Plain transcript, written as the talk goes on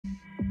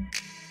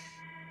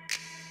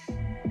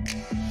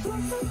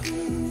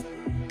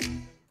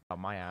Oh,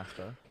 my ass,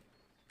 though.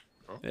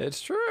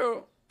 It's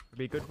true. It'd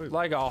be good food.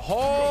 Like a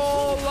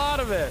whole lot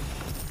of it.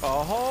 A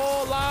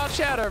whole lot of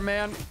cheddar,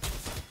 man.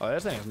 Oh,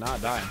 this thing is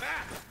not dying.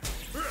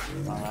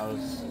 Oh, that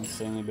was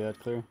insanely bad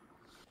clear.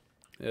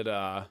 It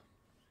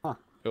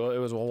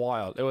was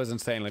wild. It was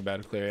insanely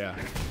bad clear, yeah.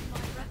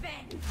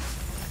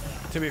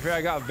 To be fair,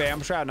 I got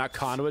VAMP Shroud, not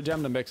Conduit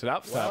Gem to mix it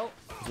up, so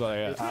that's what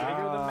I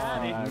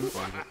got.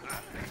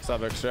 What's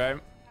up,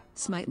 Extreme?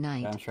 Smite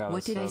Night.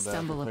 What did I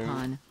stumble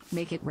upon?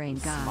 Make it rain,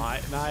 God.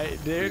 Smite Night,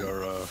 dude. We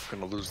are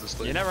gonna lose this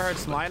thing. You never heard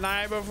Smite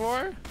Night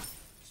before?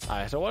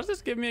 Alright, so what does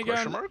this give me again?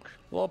 Question mark?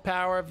 A little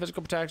power,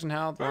 physical protection,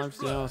 health, life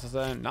steal,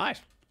 sustain. Nice.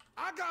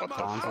 I got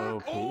my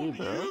OP,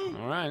 bro.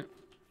 Alright.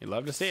 You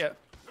love to see it.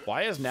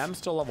 Why is Nem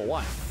still level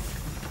 1?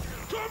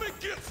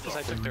 Because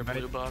I took their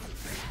blue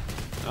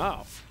buff.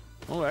 Oh.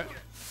 Okay.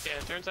 Yeah,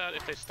 it turns out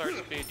if they start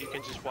speed, you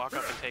can just walk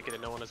up and take it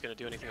and no one is going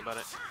to do anything about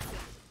it.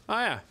 Oh,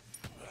 yeah.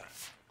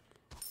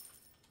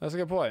 That's a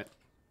good point.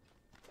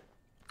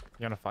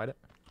 You gonna fight it?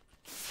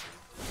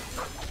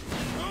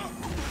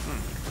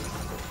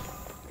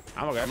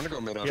 I'm okay. I'm gonna go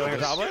mid on Healing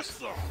this.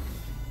 accomplice?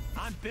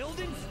 I'm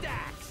building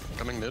stacks.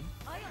 Coming mid.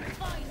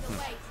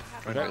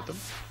 Trying to hit them.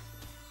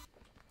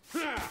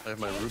 I have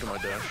my root and my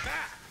dash.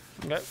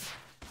 Okay.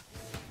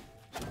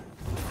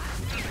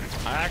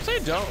 I actually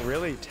don't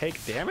really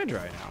take damage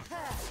right now.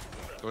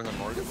 Going on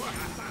Morgan.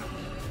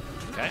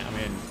 Okay, I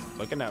mean,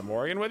 looking at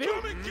Morgan with you?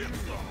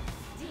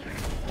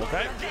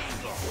 Okay.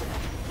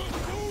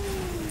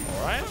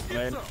 Alright,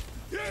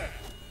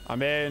 I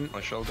mean, My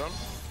shell gun.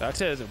 that's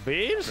his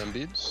beads. Gem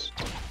beads.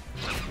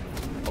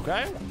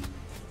 Okay.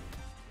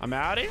 I'm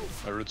outie.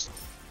 My root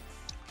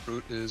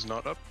is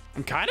not up.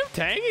 I'm kind of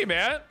tanky,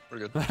 man. We're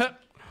good.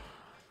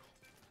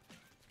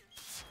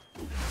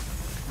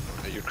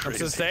 Hey, you're I'm crazy.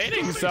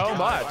 sustaining so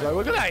much. Like,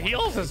 look at that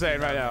heal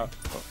sustain right now.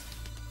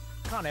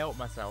 Can't help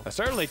myself. I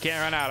certainly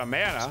can't run out of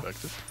mana.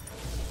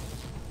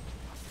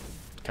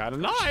 Kind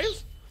of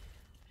nice.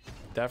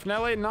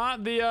 Definitely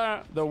not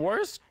the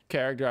worst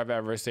character I've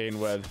ever seen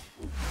with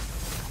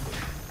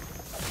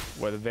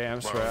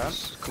VAMP Wow, Shroud.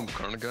 this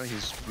Kumbhakarna guy,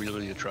 he's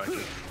really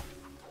attractive.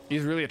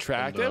 He's really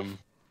attractive. And,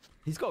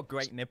 He's got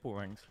great nipple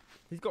rings.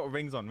 He's got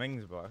rings on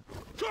rings, bro. Are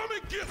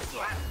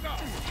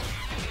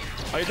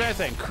you trying to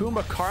say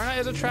Kumbhakarna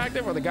is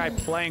attractive, or the guy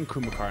playing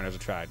Kumbhakarna is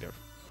attractive?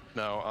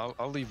 now,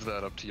 I'll leave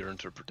that up to your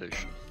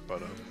interpretation.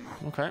 But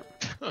Okay.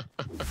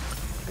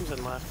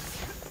 Crimson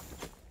left.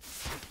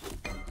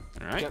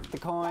 All right. Get the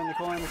coin, the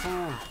coin, the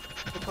coin.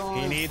 The coin.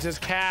 He needs his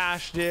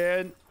cash,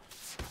 dude.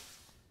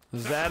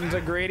 Zen's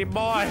a greedy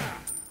boy.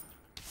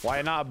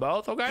 Why not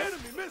both? Okay.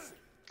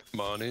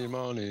 money,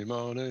 money,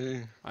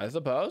 money. I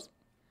suppose.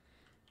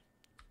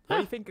 What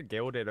do you think of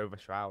Gilded over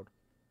Shroud?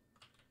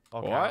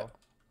 Or What? Cal?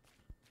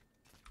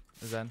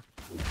 Zen.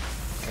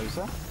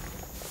 Osa?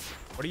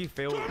 What do you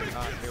feel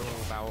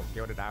about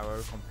Gilded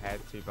Arrow compared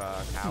to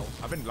the Cal?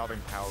 I've been loving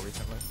Cal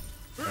recently.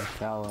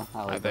 Cal.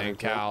 I think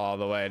Cal all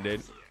the way,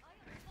 dude.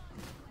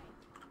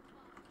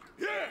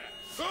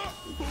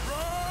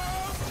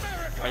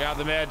 I got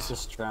the mid.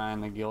 Just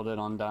trying to gild it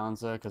on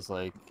Danza, because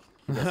like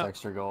he gets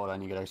extra gold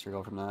and you get extra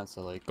gold from that,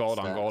 so like Gold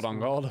on stacks. gold on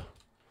gold.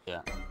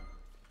 Yeah.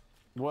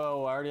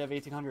 Whoa, I already have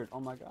 1800. Oh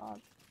my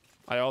god.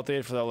 I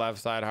ulted for the left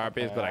side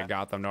Harpies, but I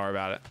got them. Don't worry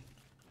about it.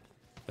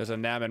 There's a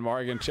Nem and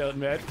Morgan chilling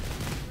mid.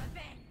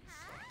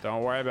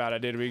 Don't worry about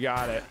it, dude. We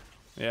got it.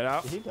 You know?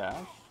 Did he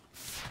dash?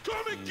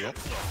 Yep.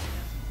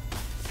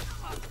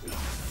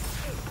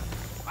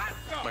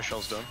 My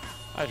shell's done.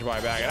 I should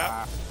probably back it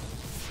up.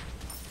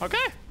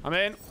 Okay. I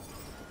mean,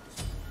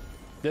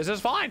 this is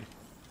fine.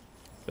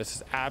 This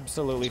is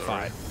absolutely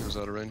Sorry, fine. he was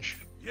out of range.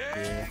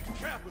 Yeah.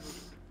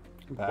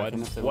 Back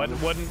in if they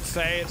wanted. Wouldn't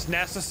say it's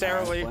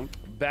necessarily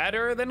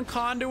better than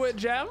Conduit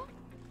Gem.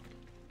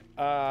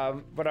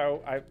 But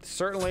I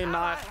certainly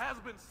not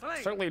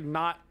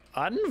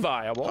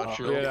unviable. Hachi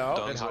You know? ult,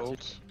 Don's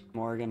ult.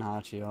 Morgan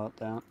Hachi out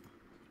down.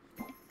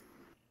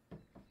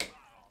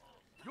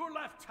 Your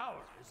left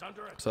tower is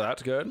under attack. So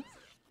that's good.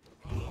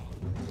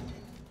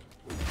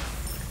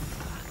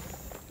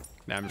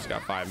 Nem just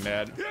got 5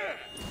 mid.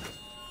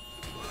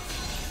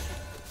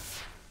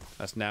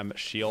 That's Nem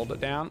shield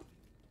down.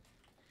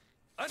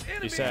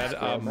 You said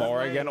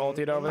Morgan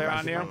ulted over there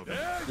on you?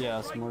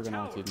 Yes, Morgan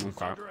ulted me.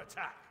 Okay.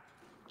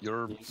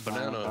 Your Use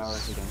final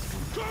powers bananas. against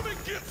him. Come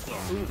and get some.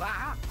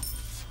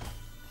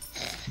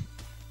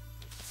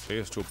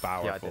 He's too Yeah, I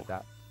powerful. did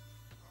that.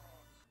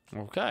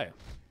 Okay.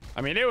 I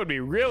mean, it would be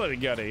really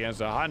good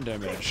against a hunter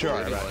mid, sure.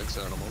 Lady But likes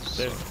animals.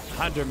 the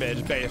hunter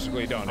mids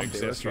basically don't Hunter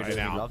exist really right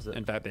now. loves it.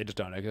 In fact, they just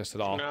don't exist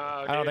at all. No,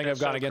 I don't dude, think I've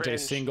that's gone so against a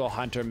cringe. single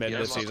hunter mid He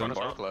this has season.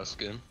 Bark last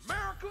game.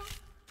 America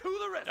to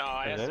the red. No,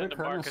 I Is asked that him a to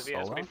bark Colonel because he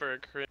asked me Solo? for a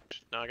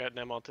cringe. No, I got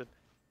Nem ulted.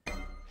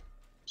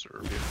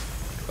 Serbia.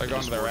 They're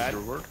going to the red.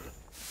 Your word.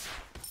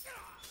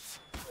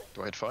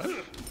 Do I hit 5?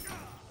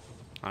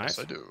 Nice. Yes,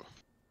 I do.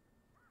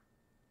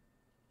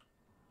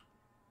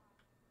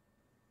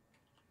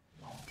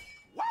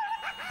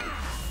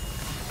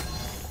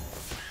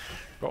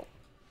 Cool.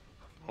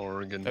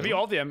 Oregon. If you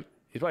ulti him,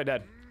 he's probably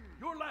dead.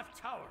 Your left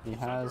tower He is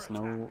has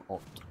under attack. no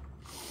ult.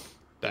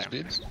 There's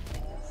beads.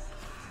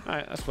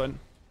 Alright, that's fun.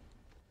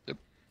 Yep.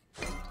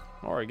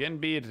 Oregon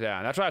beads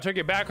down. That's why I took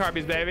you back,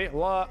 Harpies, baby.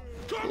 What?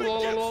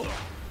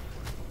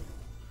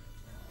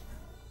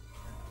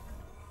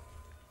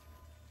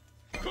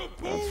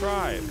 That's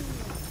right.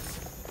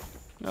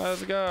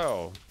 Let's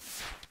go.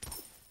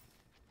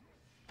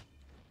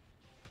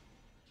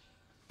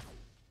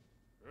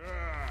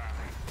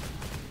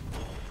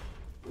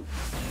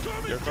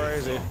 You're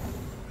crazy.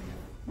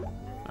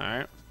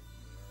 Alright.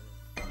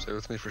 Stay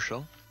with me for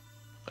shell.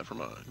 Never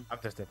mind. I'm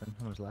just dipping.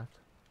 Who's left?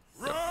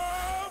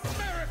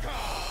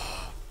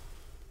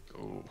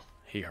 Oh.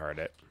 He heard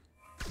it.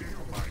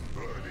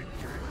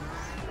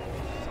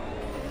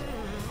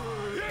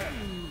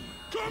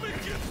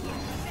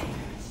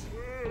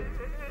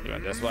 You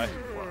went this way?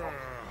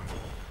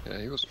 Yeah,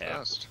 he was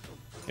fast.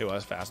 He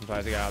was fast. I'm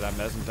surprised he got out of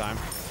that mess in time.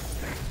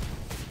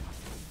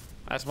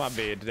 That's my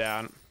bead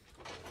down.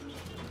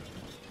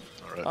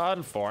 Alright.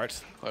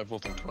 Unfort. I have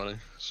ult in 20,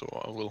 so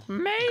I will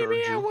Maybe guard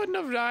I you. wouldn't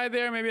have died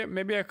there.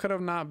 Maybe I could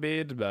have not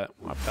bead, but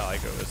I felt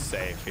like it was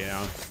safe, you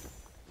know?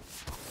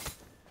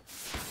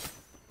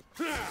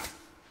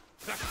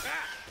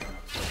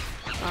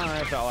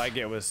 I felt like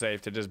it was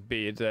safe to just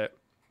beat it.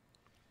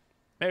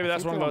 Maybe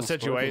that's one of those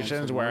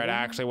situations where it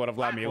actually would have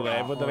let me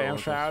live with the VAMP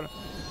Shroud,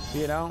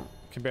 you know?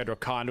 Compared to a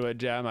conduit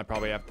gem, I'd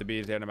probably have to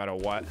beat it no matter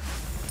what.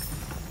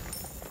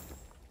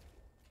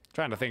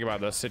 Trying to think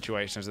about those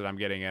situations that I'm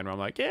getting in where I'm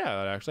like, yeah,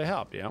 that actually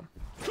helped, you know?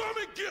 Come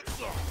and get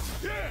some.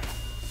 Yeah.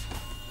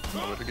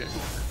 Over the game.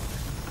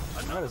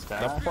 That is The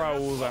bad.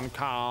 pros and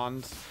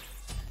cons.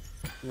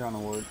 You're on the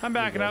wood. I'm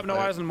backing up, no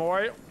eyes and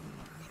more.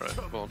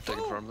 Alright, well, I'm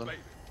taking farm then.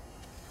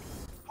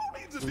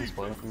 Please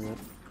play from it.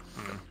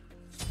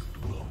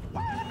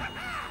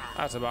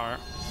 That's a bummer.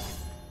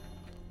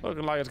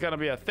 Looking like it's gonna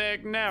be a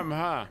thick nem,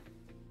 huh?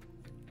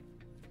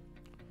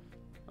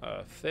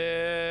 A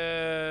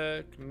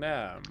thick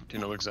nem. Do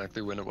you know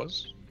exactly when it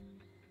was?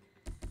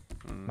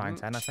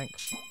 9-10, I think.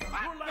 Your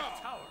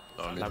left tower.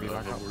 Oh, I That'd be mean,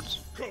 back up. words.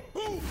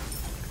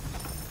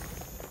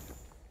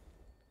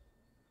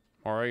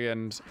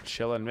 Oregon's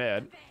chilling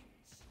mid.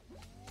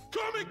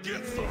 Come and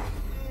get some.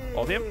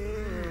 Ult him.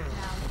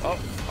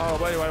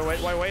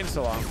 Oh, wait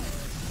so long.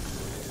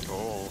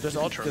 Oh, Just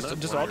you ult, turn just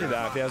that? ult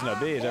that if he has no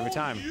beads every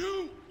time.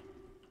 You.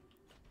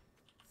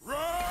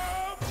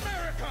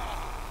 America.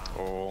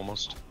 Oh,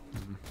 almost.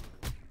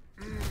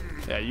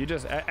 Yeah, you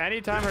just,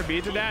 anytime her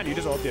beads are down, you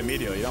just ult the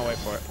immediately. You don't wait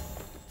for it.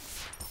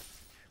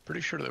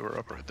 Pretty sure they were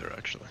up right there,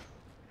 actually.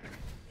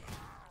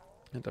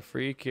 It's a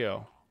free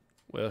kill.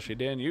 Well, she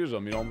didn't use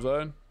them, you know what I'm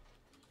saying?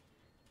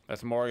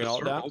 That's Morgan Does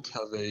ult her down? ult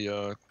have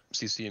a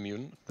CC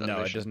immune? No, it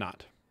animation? does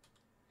not.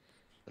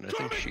 And I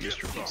think she used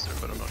her beats there,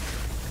 but I'm not sure.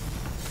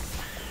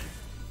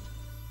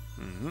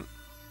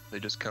 They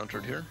just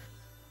countered here.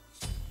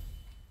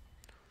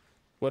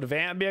 Would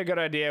Vamp be a good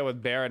idea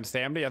with Baron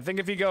Samdi? I think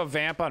if you go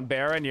Vamp on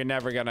Baron, you're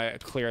never gonna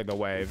clear the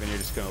wave and you're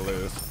just gonna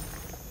lose.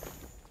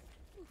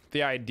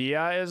 The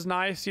idea is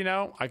nice, you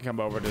know? I can come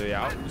over to the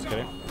out, just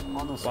kidding.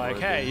 Like,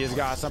 hey, he's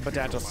got some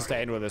potential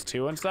sustained with his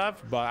 2 and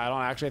stuff, but I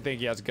don't actually think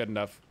he has good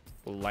enough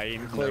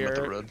lane With the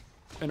clear red.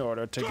 in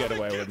order to get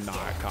away with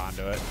not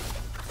conduit.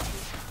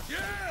 Yeah,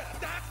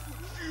 that's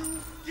what you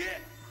get.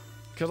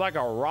 Because like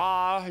a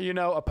Ra, you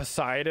know, a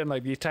Poseidon,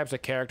 like these types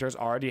of characters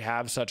already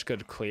have such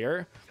good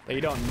clear that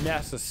you don't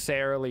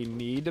necessarily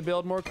need to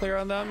build more clear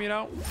on them, you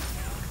know?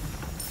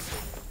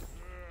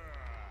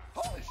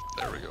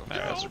 There we go.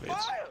 There's the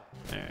beats.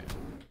 All right.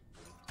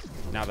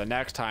 Now the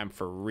next time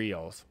for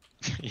reals.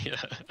 Yeah.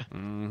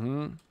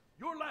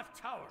 Your left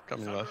tower.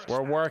 Coming left.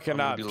 We're working I'm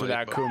gonna up be to late,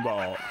 that but-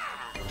 Kumba ult.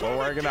 We're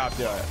working up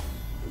to it.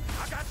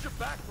 I got your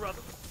back,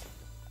 brother.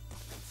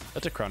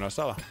 That's a Chrono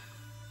Stella.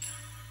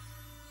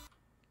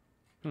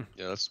 Yeah,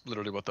 that's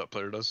literally what that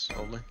player does,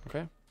 only.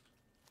 Okay.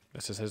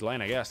 This is his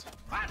lane, I guess.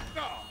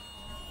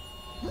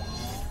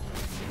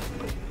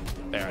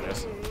 There it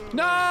is.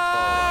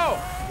 No!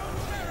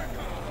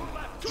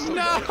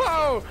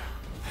 No!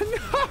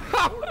 No!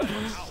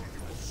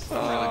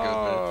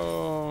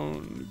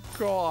 Oh,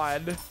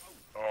 God.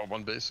 Oh,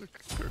 one basic.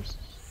 Curse.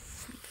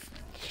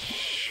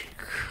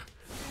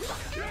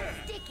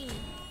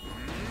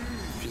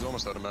 She's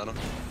almost out of mana.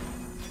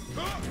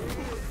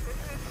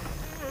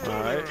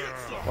 Alright.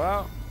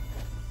 Well,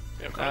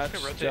 Yeah, Cross that's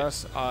can rotate.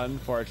 just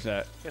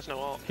unfortunate. He has no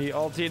ult. He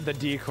ultied the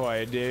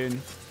decoy, dude.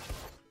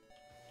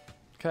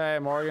 Okay,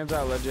 Morgan's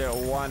at legit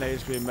 1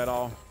 HP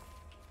middle.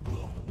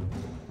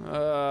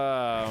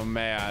 Oh,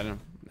 man.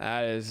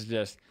 That is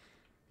just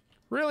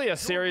really a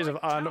series of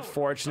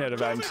unfortunate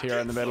events here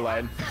in the mid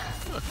lane.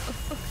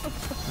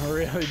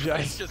 Really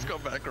just... Just go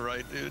back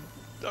right, dude.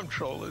 I'm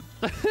trolling.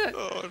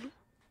 Oh,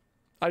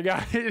 I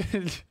got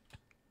it.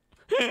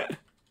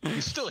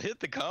 you still hit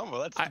the combo.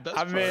 That's the best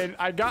I mean,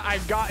 I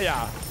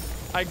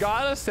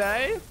gotta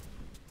say,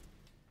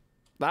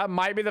 that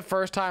might be the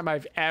first time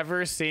I've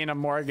ever seen a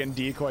Morgan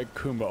decoy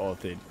Kumba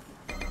ulted.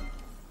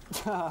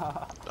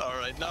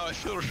 Alright, now I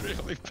feel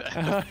really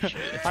bad.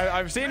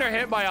 I've seen her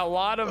hit by a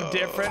lot of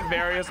different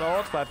various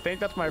ults, but I think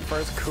that's my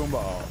first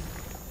Kumba ult.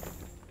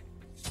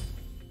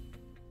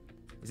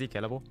 Is he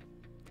killable?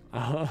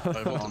 I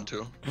hold him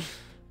too.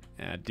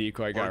 Yeah,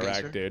 decoy got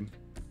wrecked, dude.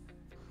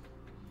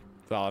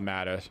 That's all that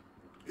matters.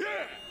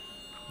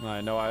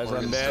 I know I was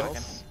on mid.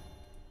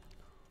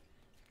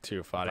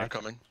 Too funny. They're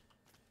coming.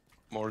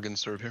 Morgan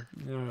serve here.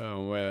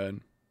 Oh,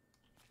 man.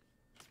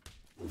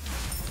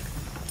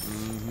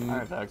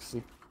 Alright,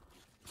 Vexy.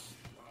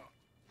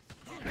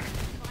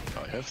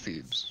 I have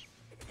Thebes.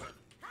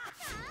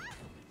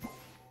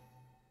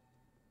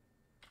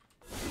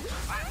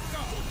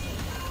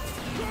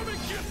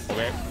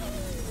 Okay.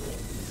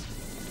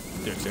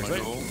 Dude, seriously?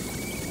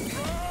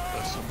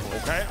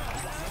 Okay.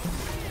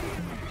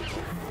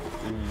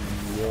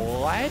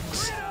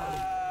 What?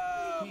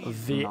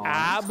 The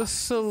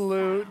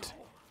absolute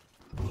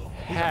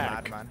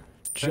heck Madman.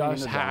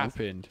 just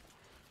happened?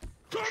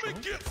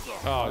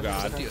 Oh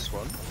god.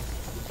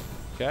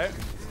 Okay.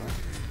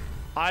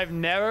 I've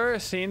never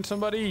seen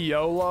somebody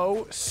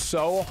YOLO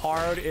so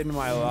hard in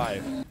my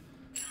life.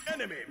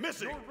 Enemy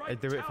missing. I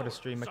do it for the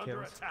streamer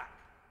kills.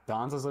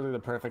 Don's is literally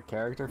the perfect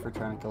character for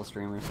trying to kill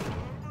streamers. I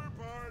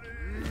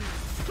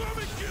don't know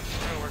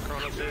where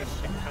Kronos is.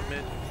 He can come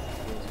in.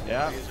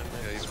 Yeah. He's in Yeah,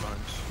 there. he's fine.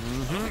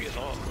 I don't think he's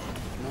off.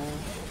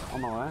 No,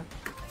 on my way.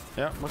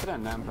 Yep. Look at that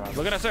Nem problem.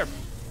 Look at us, sir.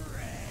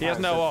 He has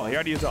no ult. He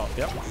already used ult.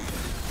 Yep. No,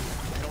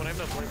 I have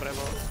no point, but I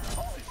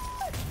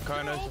have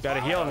Kronos Got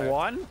a heal in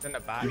one. in the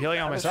back. I'm healing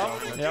on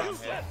myself. Yep.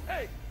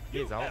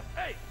 He's out.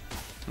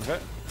 Okay.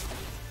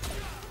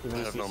 I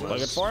have no Look it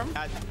mess. for him.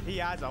 He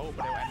has ult,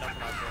 but it will end up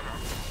in our zero.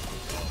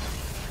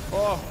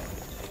 Oh.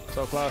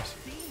 So close.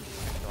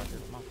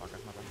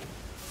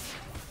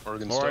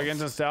 Morgan's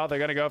Morgan's in stealth. They're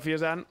gonna go for you,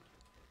 Zen.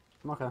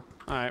 I'm okay.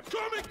 Alright.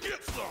 Come and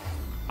get some.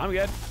 I'm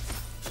good.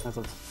 That's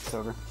it's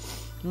over.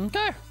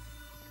 Okay.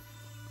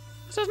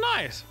 This is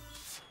nice.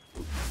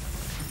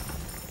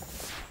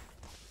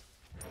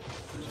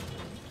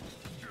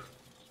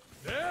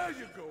 There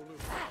you go, little.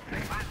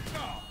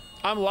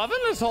 I'm loving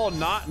this whole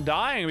not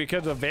dying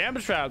because of VAMP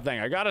SHROUD thing.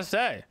 I gotta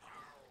say.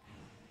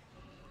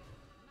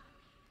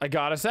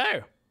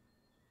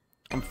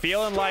 I'm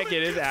feeling like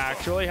it is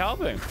actually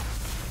helping.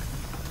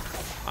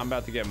 I'm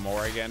about to get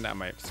more again at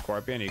my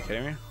Scorpion. Are you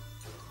kidding me?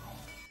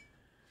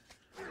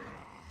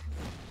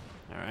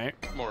 All right.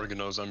 Morgan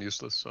knows I'm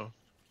useless, so.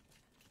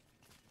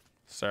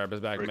 Serb is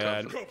back Very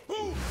mid.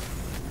 Kaboom.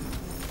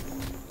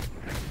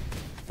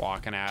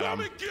 Walking at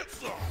Come him. and get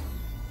some.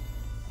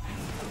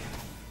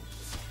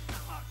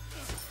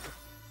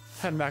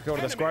 Heading back over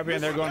to the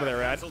Scorpion. They're going to their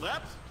red. So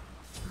that.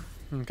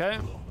 Okay.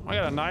 I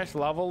got a nice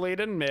level lead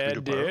in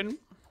mid, dude.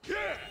 Yeah.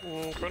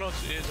 Well, Kronos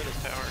is in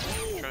his tower.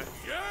 Try.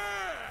 Yeah.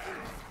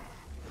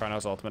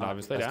 Chronos ultimate,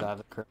 obviously, Best to down. have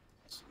it, Chris.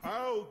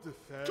 I'll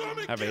defend. Come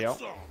and Have a get heal.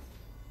 some.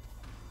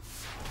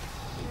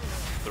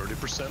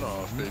 30%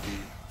 off, baby.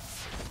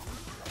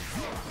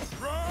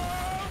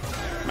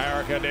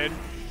 America, dude.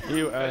 They're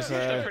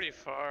USA. pretty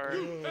far. Oh,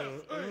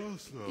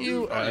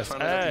 you finally got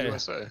the USA.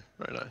 USA.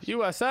 Very nice.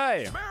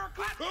 USA.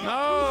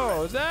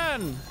 No,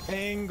 Zen.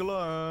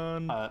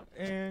 England.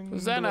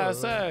 Zen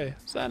USA.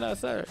 Zen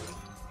USA.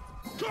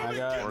 I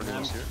got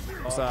Morgan's here.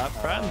 What's up,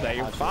 friend? There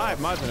you're 5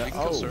 months in it.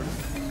 Kill, Oh, sir.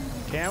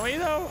 can we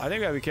though? I think we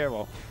gotta be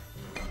careful.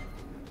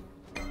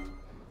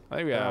 I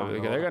think we gotta,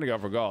 they're gonna go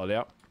for gold,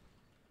 yep.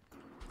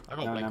 I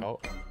got blink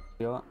ult.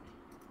 Feel it.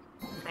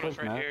 Kronos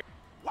right here.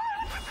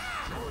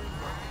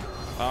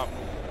 Oh,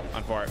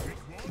 on for it.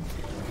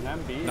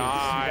 Nem B.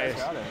 Nice. You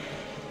guys got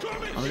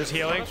it. I'm just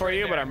healing for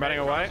you, but I'm running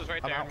away. Kronos is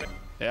right there. out.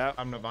 Yeah.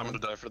 I'm I'm gonna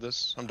die for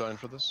this. I'm dying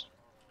for this.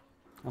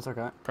 That's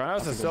okay.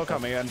 Chronos is still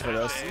coming in for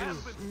this.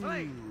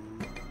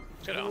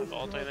 It's gonna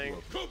on-vault, I think.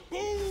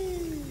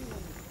 Kaboom.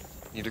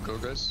 Need to go,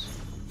 guys?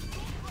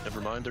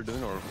 Never mind, they're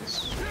doing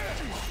oracles.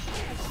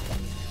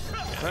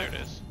 Yeah, there it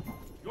is.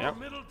 Yep.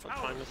 That's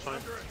fine, that's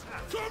fine.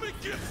 Come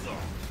and get some.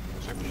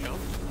 Check the jump.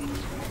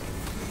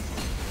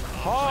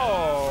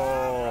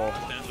 Oh.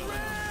 Stands over.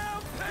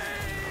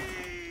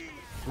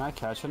 Can I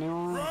catch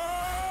anyone?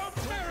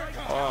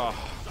 Oh.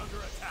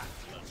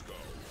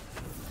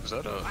 Is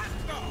that a...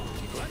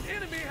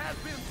 Enemy has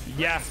been.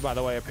 Yes, by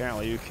the way,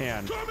 apparently you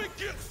can. Come and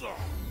get some.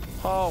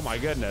 Oh my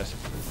goodness.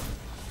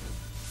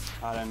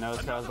 I didn't know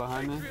this guy was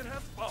behind me. Patriot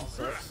has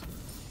fallen.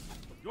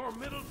 Your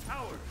middle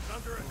tower is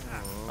under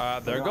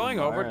attack. They're They're going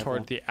on over fire, I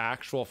toward think. the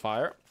actual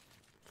fire.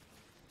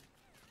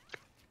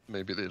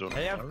 Maybe they don't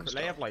They fire have, stuff.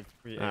 they have like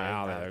 3 I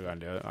don't think they're gonna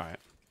do it. All right.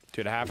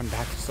 2.5 and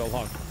back for so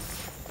long.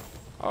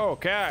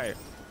 Okay.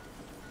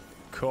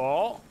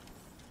 Cool.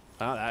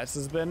 Well, this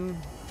has been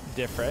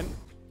different.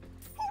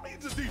 Who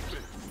needs a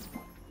defense?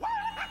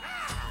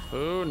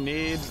 Who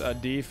needs a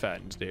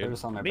defense, They're dude?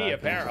 just on their Me, back,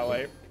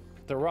 apparently.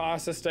 The raw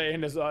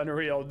sustain is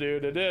unreal,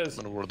 dude. It is.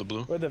 I'm gonna ward the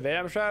blue. With the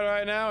VAMP SHROUD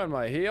right now and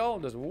my heal,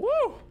 just woo!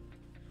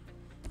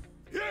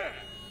 Yeah.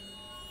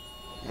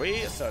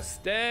 We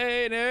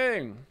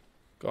sustaining.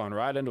 Going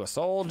right into a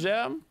soul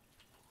gem.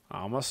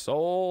 I'm a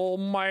soul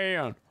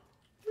man.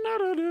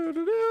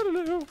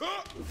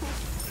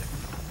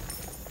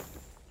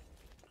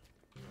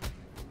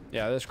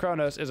 Yeah, this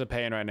Kronos is a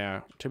pain right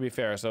now. To be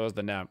fair, so is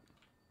the Nem.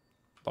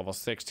 Level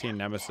 16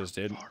 Nemesis,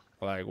 dude.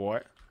 Like,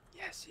 what?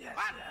 Yes.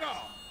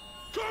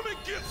 Come and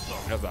get some.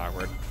 That's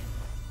awkward.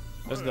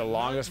 This is the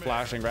longest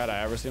flashing red I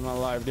ever seen in my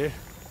life, dude.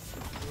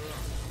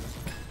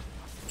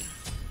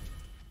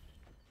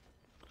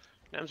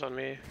 Nem's on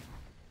me.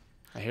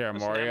 I hear a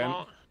What's Morgan. Nem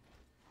out?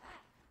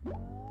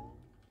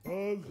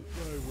 On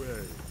my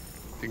way.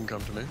 You can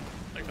come to me.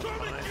 Like, I'm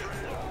fine.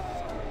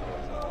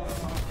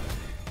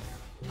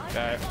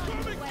 Okay.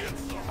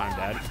 I'm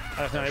dead.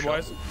 That's not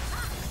boys.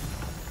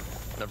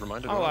 Never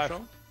mind. I'm alive.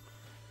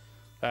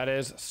 That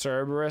is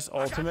Cerberus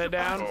ultimate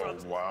down. Oh,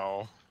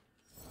 wow.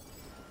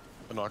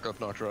 The knockup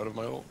knocked her out of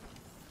my ult.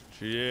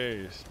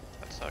 Jeez.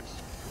 That sucks.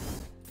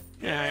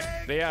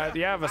 Yeah,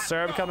 you have a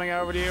Cerb coming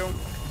over to you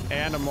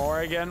and a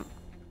Morrigan.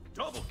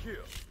 Double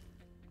kill.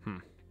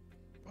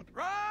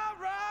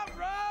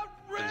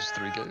 Is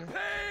 3K?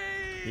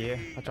 Yeah,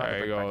 I tried There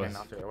to he break back goes. in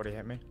after it already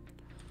hit me.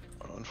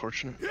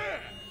 Unfortunate.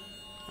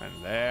 And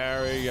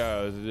there he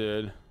goes,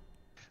 dude.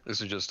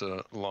 This is just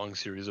a long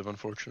series of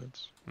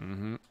unfortunates.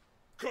 Mm-hmm.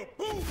 I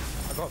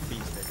got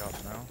beat stick up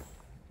now.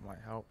 Might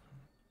help.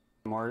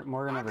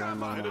 Morgan never in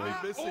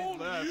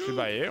there. Shoot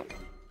by you.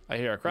 I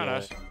hear a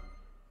Kronos. Dude,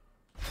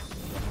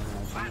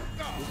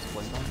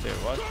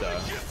 what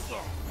the?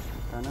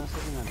 Kronos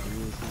isn't that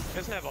easy.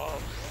 Doesn't have all.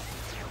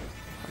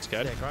 That's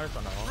good. Yeah, Kronos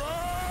on the hole.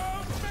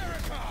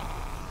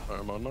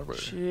 I'm on my way.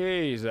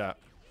 Jeez.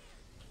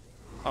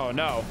 Oh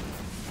no.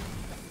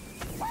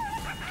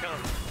 Kill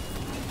him.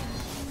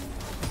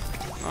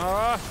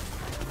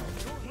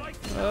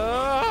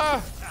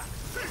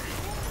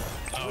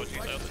 Oh,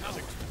 jeez, that was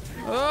nothing.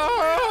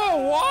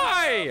 Oh,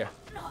 why?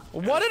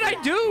 What did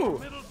I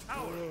do?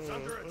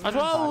 I just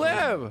want to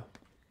live.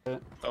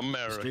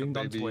 America, Streamed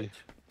on baby. Twitch.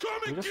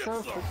 We just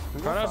go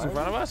Kronos in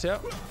front of us,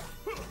 yep.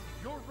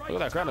 Look at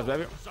that Kronos,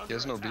 baby. He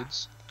has no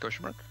beads.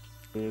 Question mark.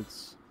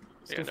 It's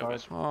Yeah, too no far.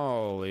 miss.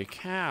 Holy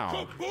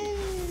cow.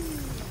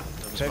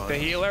 That's Take the fine.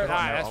 healer. Got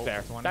Ah, no that's ult,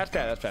 fair. this one. That's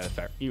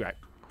fair. You right.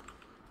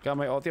 Got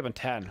my ulti up in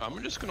 10.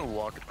 I'm just gonna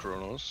walk at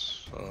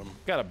Kronos.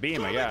 Got a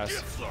beam, I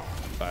guess.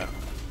 But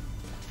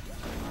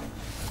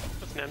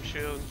What's Nem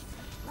shield?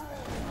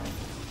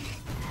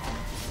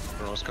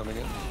 Kronos coming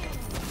in.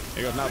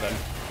 here goes nothing.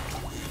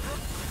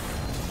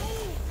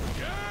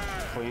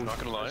 Clean. Not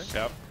gonna lie.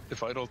 Yep.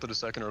 If I'd ulted a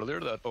second earlier,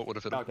 that ult would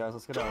have hit him. Out, guys.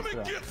 Let's get out.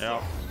 Let's get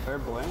out. Yep.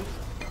 Third blink.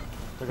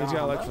 He's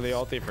gonna look for the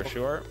ulti for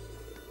sure.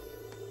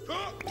 He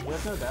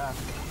has no dash.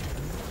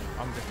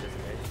 I'm just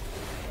disengaged.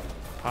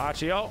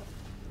 Pachio.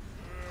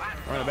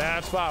 We're in a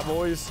bad spot,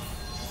 boys.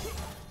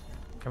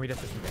 Can we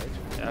just disengage?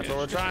 That's what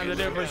we're trying to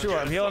do for sure.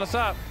 I'm healing us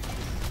up.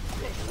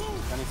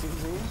 Any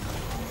CZ?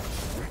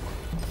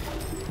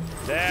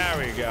 There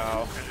we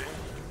go.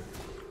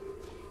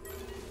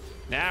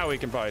 Now we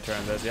can probably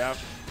turn this, yep.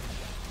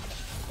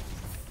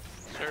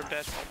 Serve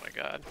dash. Oh my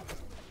god.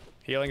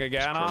 Healing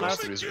again on Kronos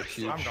us. 3s are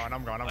huge.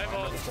 I'm gone. I have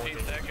all 8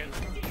 seconds.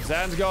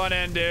 Zen's going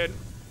in, dude.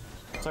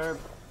 Sir,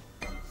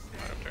 I'm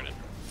turning.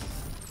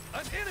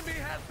 An enemy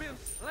has been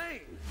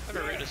slain. I have a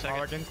root in a second.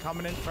 Morgan's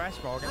coming in fresh.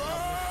 Morgan's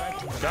coming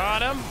in fresh.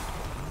 Got him.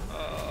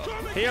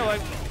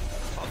 Healing.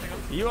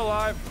 You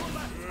alive?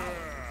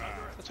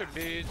 What's her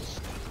beads?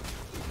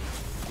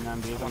 and then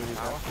beat on the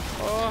tower.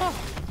 Oh,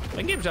 I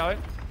can keep showing.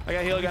 I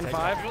got heal again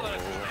 5. Your middle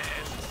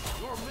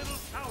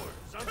tower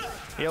is under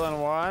attack.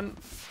 Healing 1.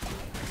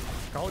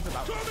 Gold's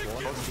about to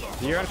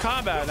score. You're in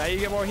combat. Now you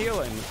get more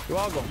healing. You're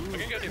welcome. We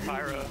can go do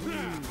Pyro.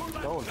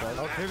 Gold, guys.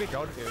 Oh, here we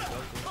go.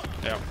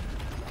 Yeah.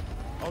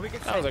 Oh, we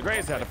get That was a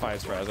great set of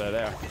fights for us right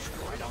there.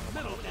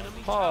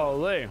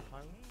 Holy.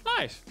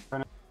 Nice.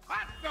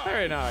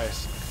 Very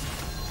nice.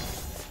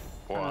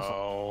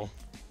 Wow.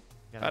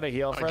 Had a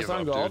heal for I us give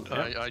on up, gold. dude.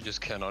 Yep. I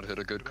just cannot hit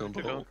a good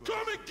combo. Come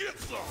and get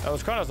some. That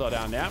was Kronos all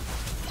down, yeah?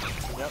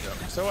 Yep.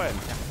 So in.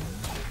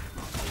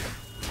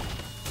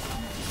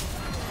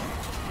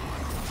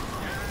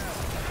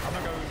 I'm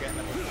gonna go get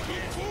them.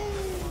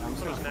 I'm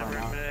just There's gonna never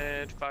farm out.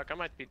 mid. Fuck, I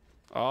might be.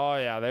 Oh,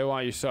 yeah. They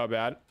want you so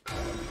bad. Come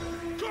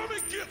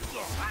and get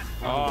some.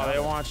 Oh, they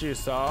want you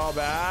so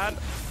bad.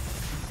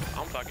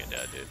 I'm fucking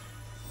dead, dude.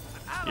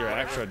 You're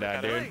extra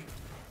dead, dude.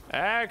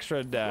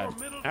 Extra dead. Your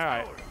middle All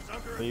right. tower is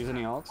under Are you using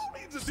any ults?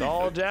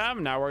 Soul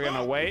Gem. Now we're going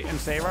to wait and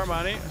save our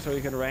money so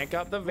we can rank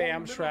up the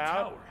VAMP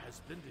Shroud. tower has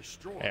been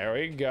destroyed. There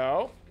we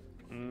go.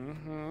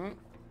 Mm-hmm. I'm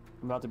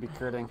about to be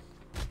critting.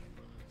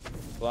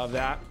 Love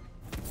that.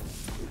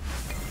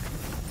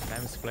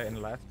 Them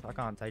splitting left. I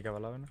can't take it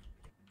alone.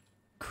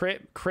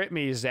 Crit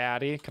me,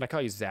 Zaddy. Can I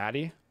call you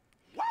Zaddy?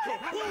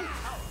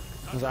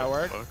 Does that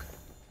work? Fuck.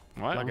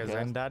 What? Like a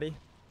Zen daddy.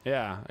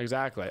 Yeah,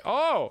 exactly.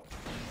 Oh!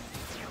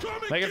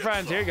 Making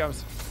friends. Here he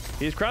comes.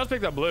 He's Crown's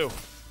picked up blue.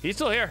 He's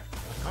still here.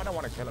 I don't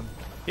want to kill him.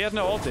 He has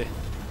no ulti.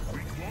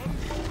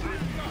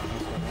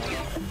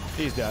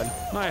 He's dead.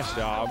 Nice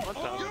job. What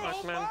the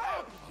fuck, man?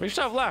 We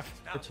still have left.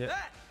 Good shit.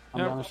 I'm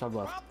Yep. down the shove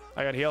left.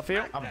 I got heal for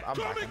you. I'm back. I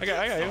got you. I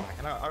got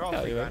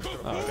Yeah, 3 you grand. bet.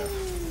 Oh, okay.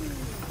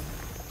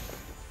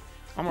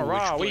 I'm a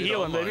raw. We Witchblade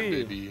healing, online,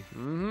 baby.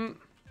 Mm-hmm.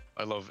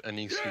 I love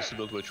any excuse to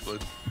build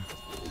Witchblade.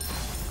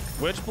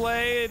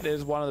 Switchblade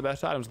is one of the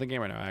best items in the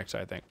game right now, actually,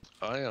 I think.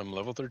 I am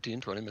level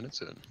 13, 20 minutes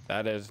in.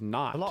 That is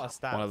not A lot of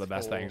stats one of the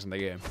best for things in the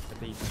game.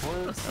 the deep. You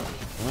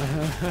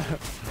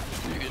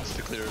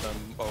insta clear and I'm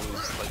always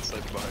like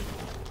slightly behind.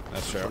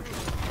 That's true.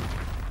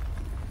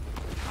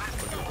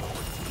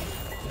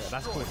 Yeah,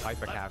 that's called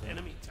hyper cap.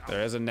 Enemy tower.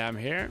 There is a Nem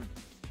here.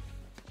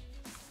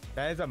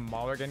 There's a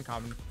mulligan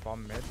coming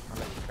from mid.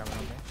 Unless he's coming on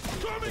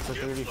me. It's a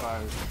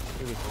 35,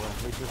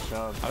 34. We just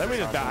shoved. I think we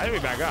just I think we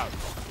back up.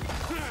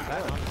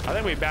 I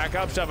think we back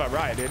up, shove up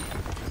right, dude.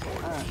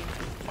 Alright.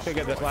 Could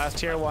get this last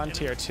tier 1,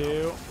 tier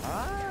 2.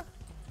 I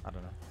don't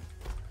know.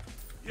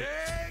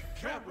 Yeah,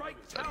 cap right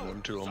That tower.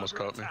 1-2 almost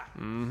caught me.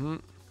 Mm-hmm.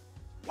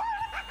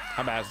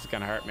 How bad is this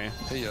gonna hurt me?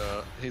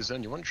 Hey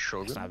Zen, you want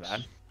Shogun? It's not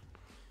bad.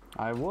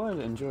 I would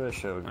enjoy a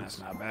Shogun. That's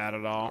not bad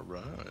at all.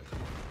 Right.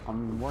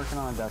 I'm working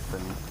on a death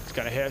thing. It's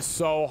gonna hit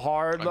so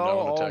hard I'm though.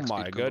 down Oh attack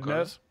my speed,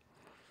 goodness.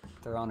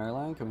 They're on air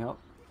line. Can we help?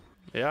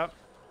 Yep.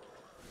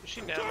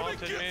 She now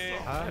ulted me.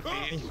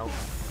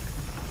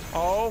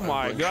 Oh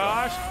my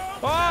gosh.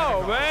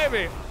 Oh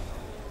baby.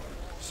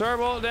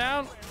 Servo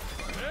down.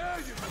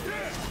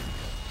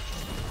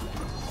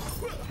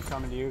 I'm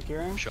coming to you,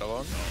 Kieran. Shell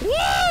on.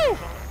 Woo!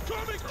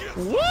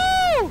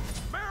 Woo!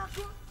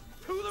 America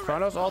to the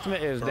Chronos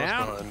ultimate is Chronos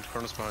down. behind.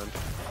 Chronos behind.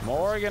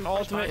 Morgan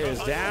ultimate is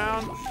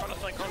down.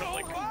 Chronos Link.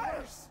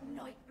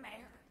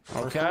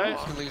 Okay. You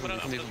can leave him. Put You on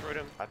can leave just him. root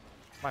him.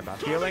 My bad.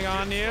 Healing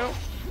on you.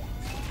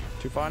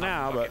 Too far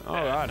now, but oh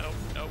god.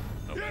 Nope.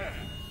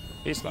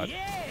 He's slid.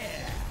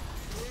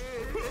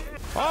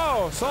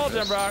 Oh, Soul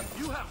Gem, Brock.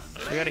 You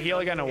got to heal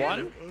again to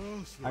 1?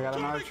 I got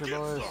an archer,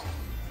 boys.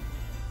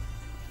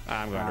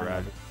 I'm going to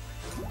red.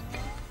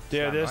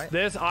 Dude,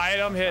 this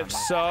item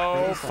hits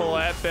so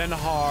flippin'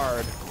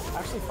 hard.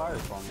 Actually, fired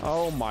for me.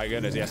 Oh my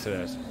goodness, yes it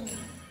is.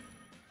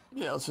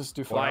 Yeah, let's just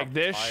do fire. Like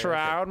this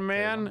Shroud,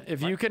 man,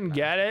 if you can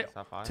get it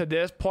to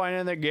this point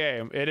in the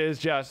game, it is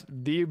just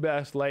the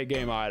best late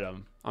game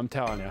item. I'm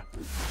telling you.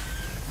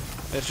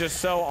 It's just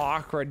so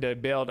awkward to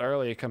build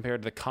early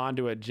compared to the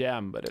Conduit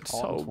Gem, but it's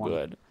so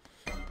good.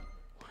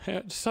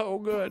 It's so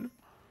good.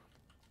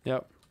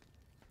 Yep.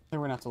 I think we're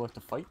gonna have to look to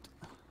fight.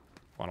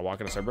 Want to walk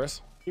into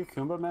Cerberus? You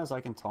Kumba Mez,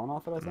 I can tone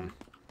off it, I think.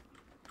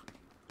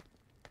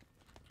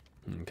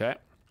 Okay.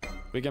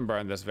 We can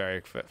burn this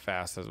very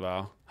fast as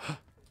well.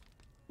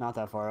 Not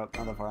that far up,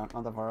 not that far up,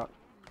 not that far up.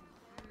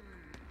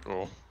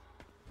 Oh.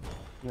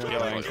 You're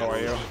Healing for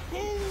you.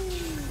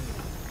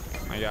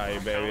 I got you,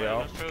 baby.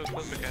 Oh.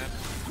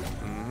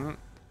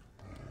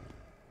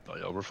 Oh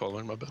yeah, we're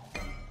following my bed.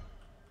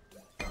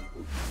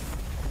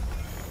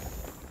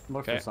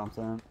 Look Okay. for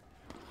something.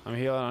 I'm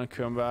healing on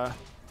Kumba.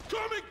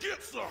 Come and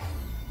get some.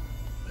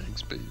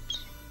 Thanks,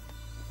 babes.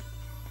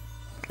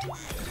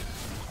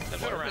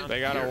 They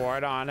got a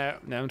ward on it.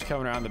 Them's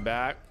coming around the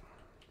back.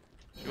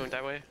 You going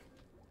that way?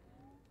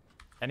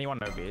 Anyone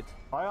know beads?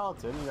 I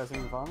ulted, you guys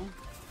think you follow me?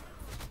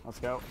 Let's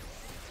go.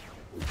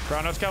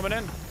 Chronos coming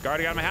in.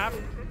 Guardian got him in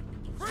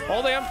half.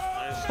 Hold him.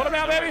 Put him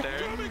out, baby.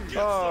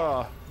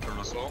 Oh.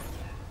 Chronos ult.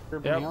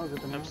 Group Yep. in heal, group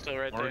in I'm heal. still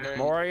right there.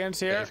 Morgan's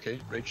here. AFK.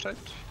 Rage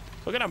typed.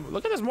 Look at him.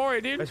 Look at this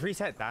Mori, dude. Let's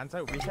reset Danzo,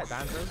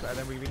 and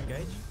then we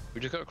re-engage.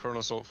 We just got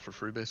Chronos ult for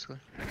free, basically.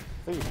 I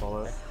think you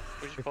pull it.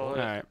 We should pull All it.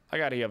 right. I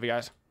got to heal you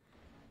guys.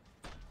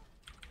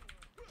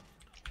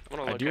 I'm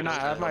gonna I look do at not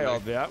his have my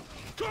ult yet.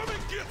 Come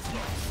and get some.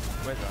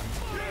 Where's that?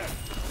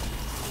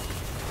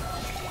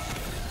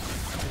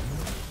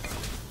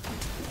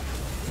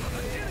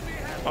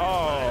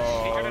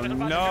 Oh,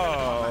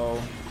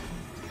 no.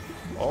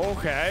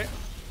 Okay.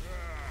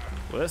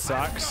 Well, this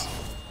sucks.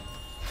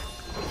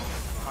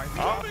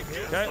 Oh,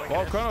 okay.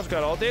 Well, Chronos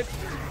got ulted.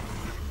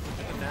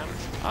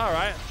 All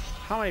right.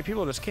 How many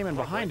people just came in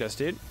behind us,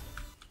 dude?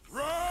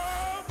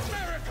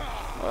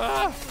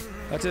 Ah,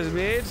 that's his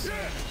beads.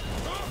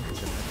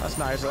 That's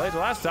nice, right?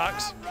 Well, that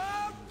sucks.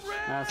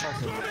 Nah, it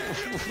sucks.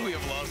 We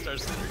have lost our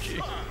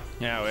synergy.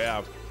 Yeah, we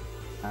have.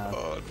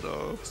 Oh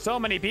no. So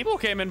many people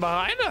came in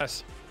behind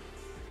us.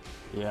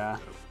 Yeah.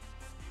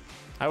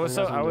 I was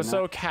You guys wanna do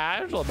so that?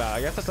 casual about it.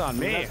 I guess that's on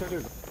me. Let's go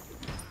do-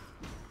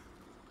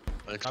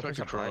 I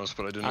expected Chronos,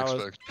 but I didn't I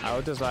expect.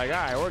 was just like, all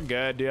right, we're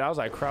good, dude. I was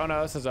like,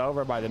 Chronos is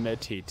over by the mid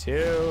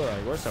T2.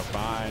 Like, we're so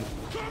fine.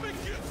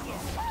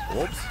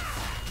 Whoops.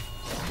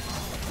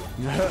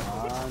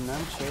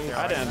 Nem chase.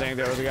 I didn't think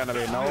there was gonna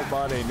be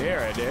nobody near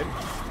it, dude.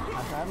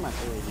 I had my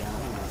theory again. I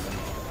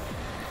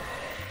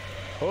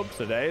don't know. Oops,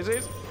 the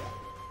daisies.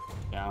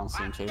 Yeah, I don't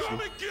see him chasing. Come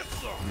and get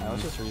some. Yeah,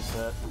 let's just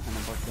reset and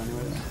then book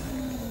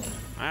anyways.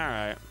 All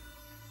right.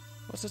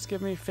 What's this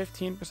give me?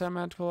 15%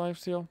 magical life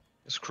steal?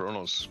 This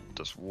Chronos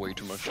does way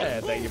too much. Hey,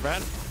 thank you,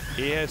 friend.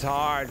 He hits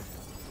hard.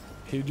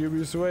 He do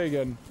be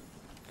swinging.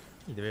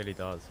 He really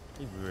does.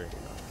 He really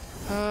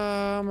does.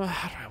 How do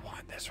I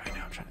want this right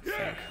now? I'm trying to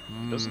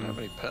think. Doesn't have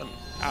any pen.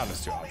 I'll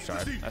just do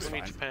Offshard. That's Who fine.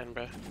 needs your pen,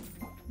 bro?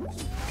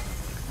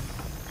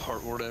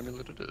 Heartward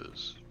amulet it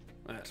is.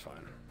 That's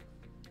fine.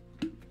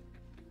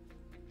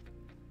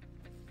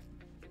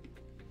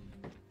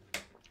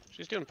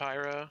 She's doing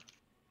pyro.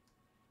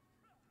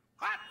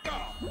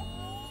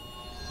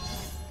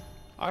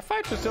 Our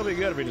fight should still be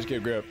good if we just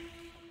keep grip.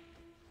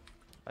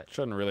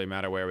 Shouldn't really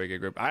matter where we get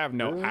grouped. I have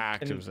no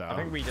actives though. I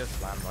think we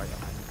just land right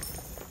behind.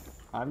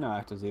 I have no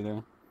actives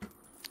either.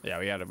 Yeah,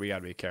 we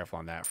gotta be careful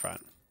on that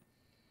front.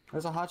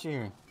 There's a Hachi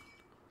here.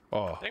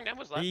 Oh, I think that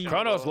was left.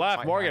 Chronos left.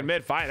 Fight Morgan hard.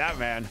 mid. Fight that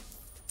man.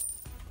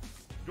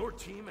 Your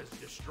team has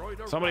destroyed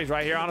a Somebody's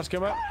right here on us,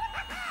 Kimbo.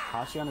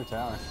 Hachi under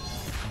tower.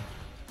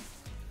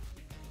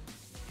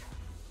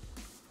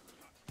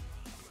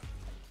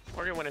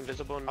 Morgan went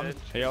invisible in mid.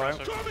 Healing.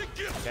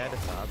 Scared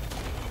of that.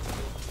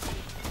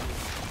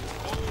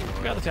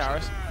 Got the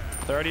towers.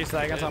 30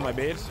 seconds on my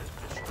beads.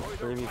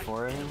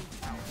 3v4 of him.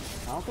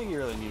 I don't think you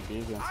really need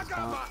beads against this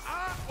comp.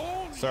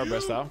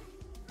 Cerberus though.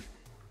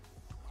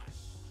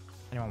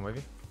 Anyone with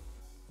you?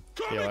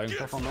 Healing.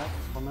 Careful net.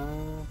 Careful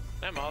net.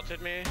 Them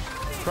ulted me.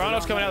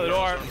 Chronos coming out the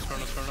door.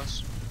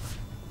 Chronos.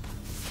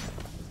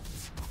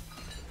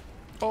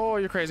 Oh,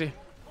 you're crazy.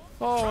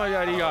 Oh my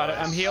god, you got it.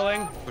 I'm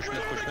healing. Push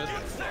mid.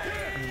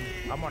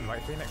 I'm on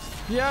right, Phoenix.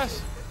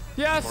 Yes.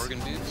 Yes. Morgan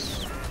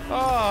beats.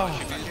 Oh.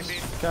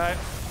 Beats. Okay.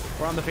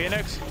 We're on the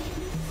Phoenix.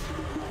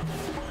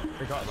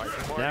 We got right.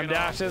 Damn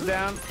dashes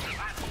down.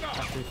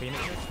 That's 3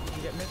 Phoenixes.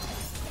 You get mid.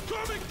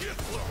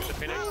 The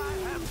Phoenix.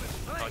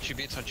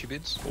 Hachi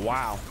beats.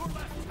 Wow.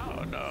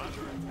 Oh no.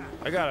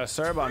 I got a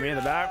Serb on me in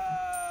the back.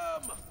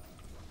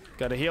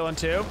 Got a heal in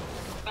 2.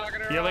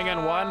 Healing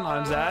in 1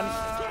 on Zen.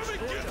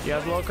 You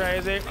guys a little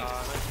crazy?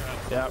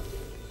 Yep.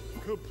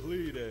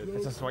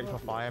 Let's just wait for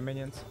fire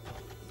minions.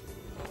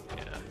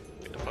 Yeah.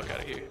 Get the fuck out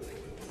of here.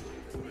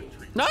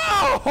 No!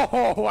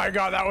 Oh my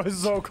god, that was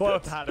so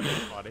close. That'd have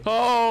been funny.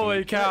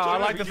 Holy cow. I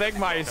like to think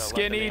my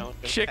skinny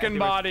chicken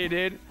body,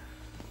 dude.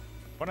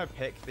 When I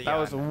pick the. That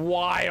was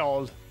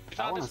wild. He's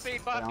on the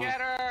speed buff, get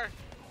her!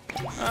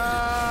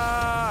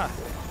 Ah!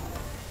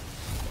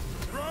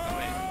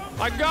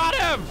 I got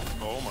him!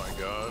 Oh my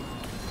god.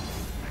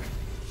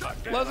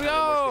 Let's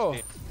go!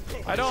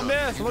 I don't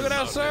miss. Look at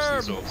that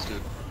serve.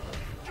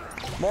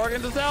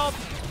 Morgan to help.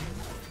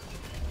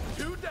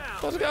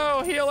 Let's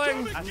go.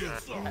 Healing.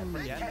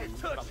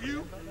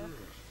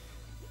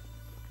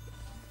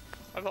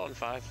 I'm voting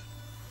 5.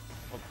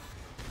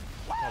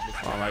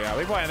 Oh my god.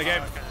 We playing the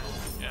game.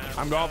 Yeah.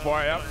 I'm going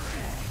for it. Yep.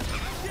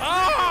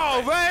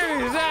 Oh,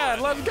 baby. Zed.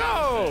 Let's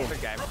go.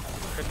 Good game.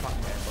 Good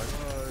fucking game, boys.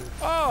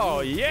 Oh,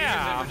 You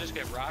yeah. never just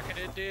get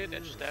rocketed, dude.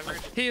 That's just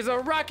average. He's a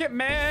rocket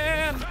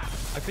man.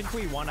 I think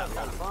we won at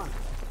long.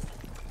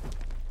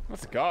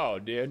 Let's go,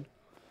 dude.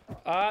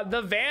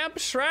 The VAMP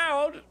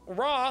SHROUD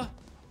Raw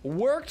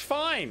worked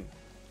fine.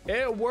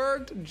 It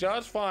worked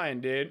just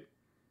fine, dude.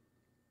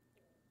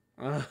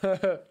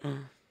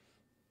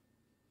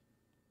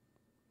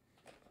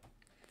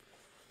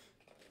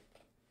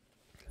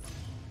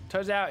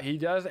 Turns out he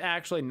does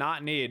actually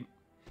not need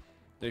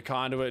the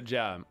conduit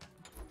gem.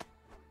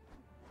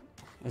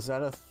 Is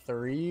that a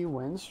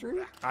 3-win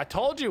streak? I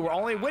told you we're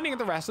only winning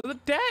the rest of the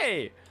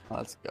day.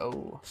 Let's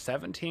go.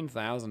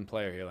 17,000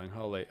 player healing.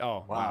 Holy.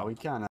 Oh, Wow, we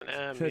kind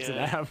of It's an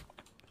Yeah. F.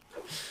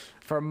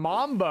 For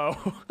Mambo.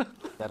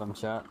 get him,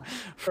 chat.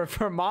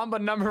 for Mamba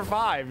number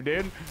 5,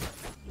 dude.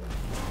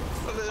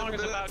 The song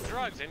is about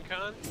drugs,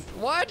 Incon.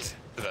 What?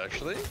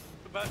 Actually? It's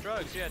about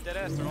drugs, yeah,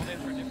 deadass. They're all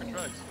named for different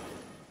drugs.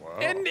 Wow.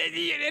 And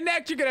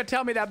next you're gonna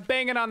tell me that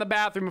banging on the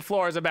bathroom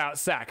floor is about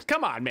sex.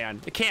 Come on,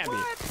 man. It can't be.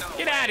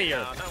 Get out of here.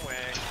 No way.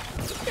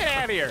 Get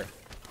out of here.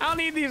 I don't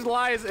need these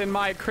lies in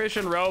my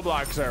Christian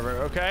Roblox server,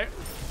 okay?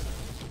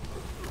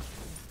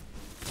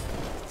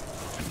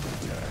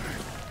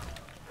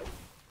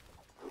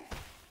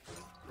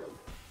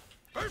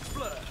 First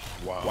blood.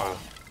 Wow.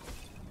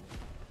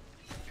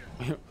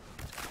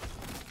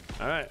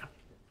 All right.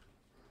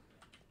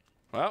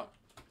 Well,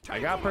 I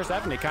got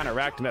Persephone kind of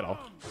racked middle.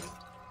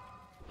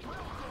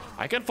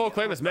 I can full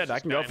clear this mid. I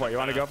can go for it. You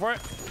want to go for it?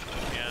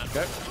 Yeah.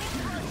 Okay.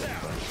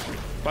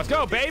 Let's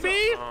go,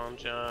 baby.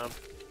 Jump.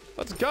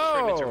 Let's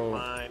Right mids are go.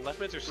 fine. Left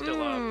mids are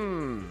still up.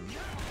 Can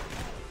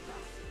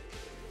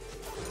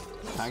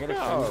I get a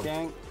Oh. cringe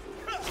gang?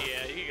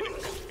 Yeah, you can get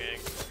a cringe gang.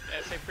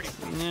 That's a pretty.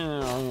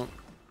 Yeah.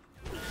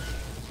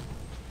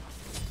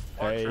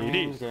 Hey,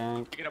 Cringe gang.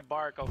 You get a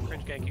bark, I'll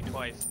cringe gank you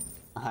twice.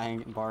 I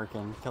ain't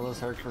barking. Kill his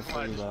hurt for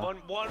free, Just though.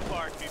 one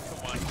bark, dude.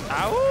 Come on.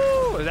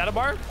 Ow! Is that a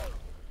bark?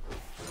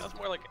 That's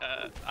more like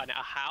a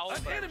howl.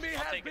 But enemy I'll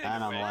has take it. been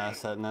And I'm anyway.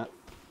 last hitting it.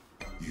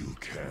 You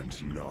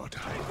can't not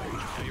hide.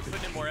 No, you're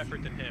putting in more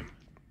effort than him.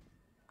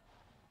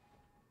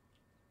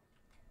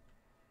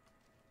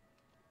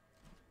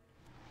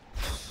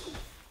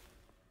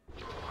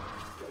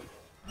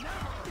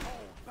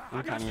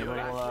 Okay, you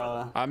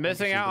little, I'm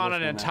missing out on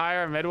an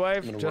entire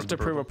midwave just to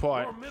prove a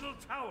point. Your middle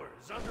tower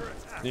is under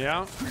attack.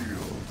 Yeah?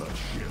 Feel the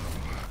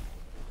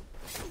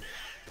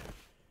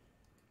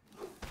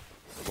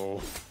chill.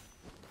 Oh.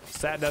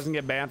 Sat doesn't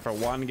get banned for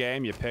one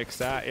game. You pick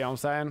Sat, you know what I'm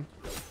saying?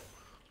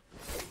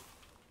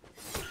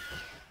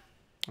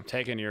 I'm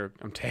taking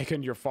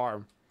your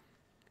farm.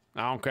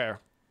 I don't care.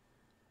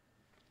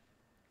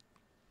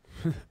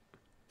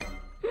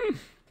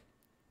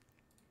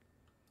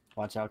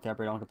 Watch out,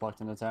 Capri, don't get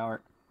plucked in the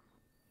tower.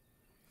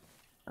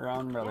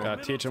 Run, brother.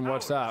 Gotta teach him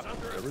what's up.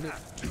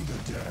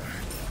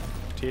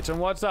 Teach him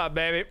what's up,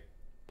 baby.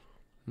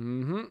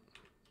 I'm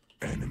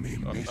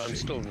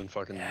still in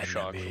fucking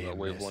shock from that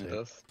wave 1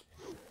 death.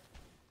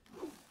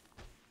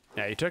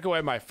 Yeah, you took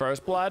away my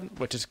first blood,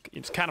 which is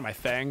it's kind of my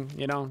thing,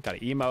 you know. Got to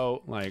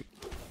emote, like.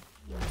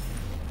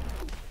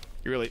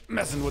 You're really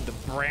messing with the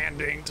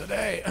branding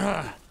today.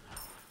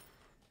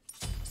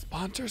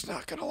 Sponsor's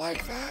not gonna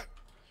like that.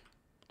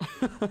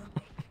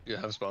 You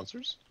have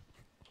sponsors?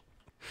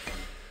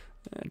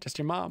 Just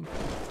your mom.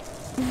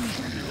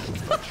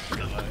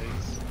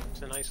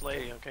 She's a nice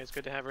lady, okay? It's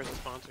good to have her as a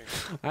sponsor.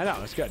 I know,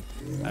 it's good.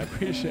 I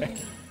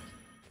appreciate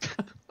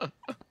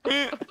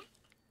it.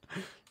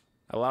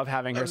 I love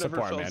having her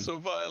support, I've never man. felt so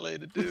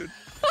violated, dude.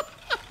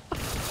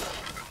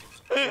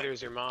 Neither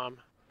is your mom.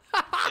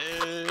 I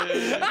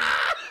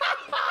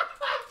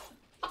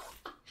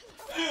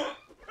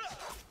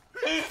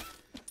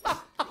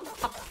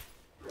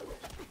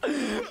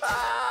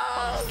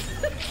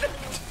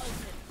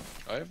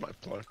have my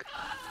pluck.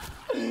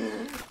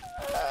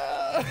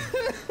 That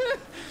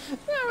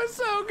was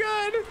so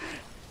good.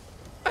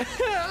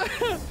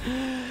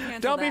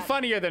 Don't be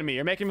funnier than me.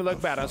 You're making me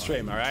look bad on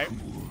stream, all right?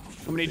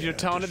 I'm gonna need you to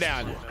tone it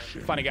down.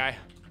 Funny guy.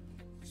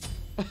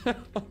 It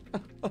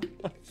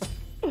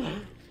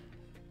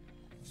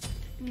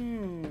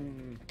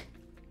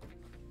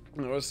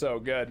was so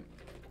good.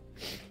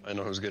 I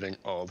know who's getting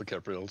all the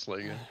Capriels,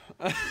 like.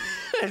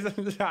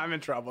 I'm in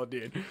trouble,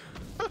 dude.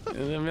 And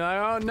then be like,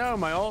 oh no,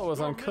 my ult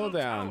was on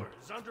cooldown.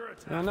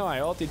 I know, I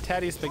ulted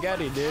Teddy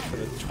Spaghetti, dude, for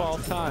the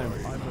 12th time.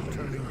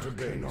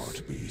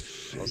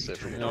 I'll say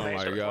from Oh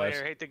my gosh.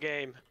 I hate the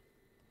game.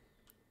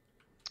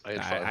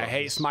 I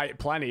hate Smite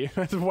plenty.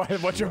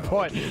 What's your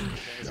point?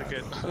 It's a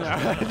good.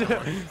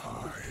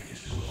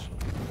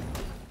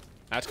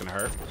 That's gonna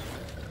hurt.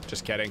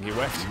 Just kidding, he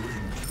whiffed.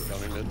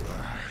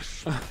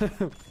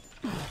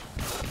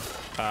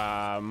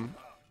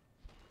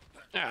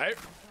 Alright.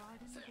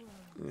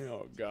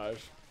 Oh gosh.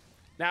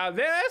 Now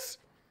this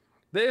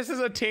is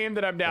a team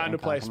that I'm down to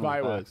play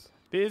Smite with.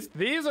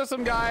 These are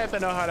some guys that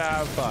know how to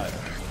have fun.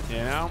 You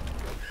know?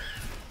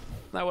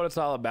 Not what it's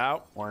all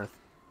about. Worth.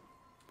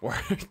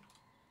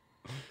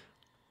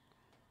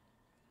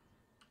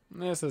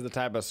 This is the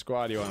type of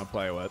squad you want to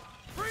play with.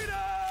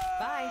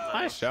 Bye.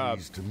 Nice job.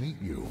 Pleased to meet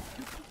you.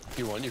 If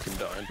you want, you can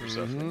die in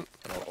Persephone. And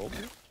I'll ult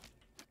you.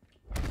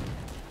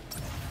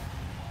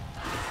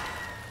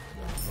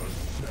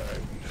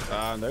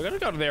 They're gonna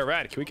go to their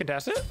red. Can we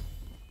contest it?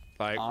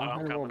 Like,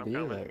 I'm coming, will be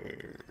coming.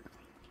 there.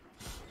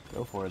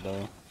 Go for it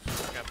though.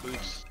 I got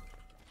boots.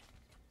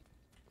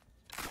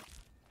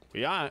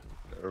 we on it.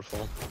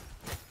 Careful.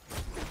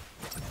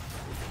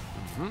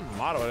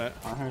 Modeling it.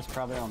 Arthur's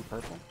probably on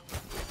purple.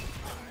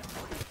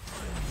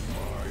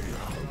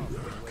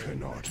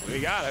 We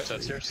got it.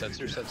 Sets here, sets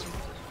here, sets here.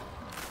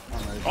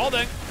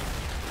 Holding.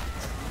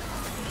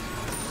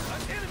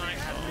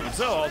 I'm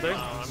still holding.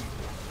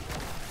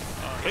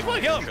 Big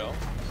boy, kill him.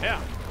 Yeah.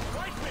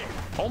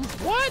 Home.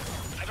 What?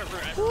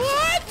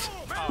 What?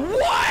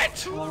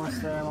 What? I'm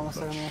almost there, I'm almost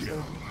there, I'm almost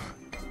there.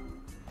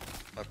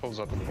 I pulls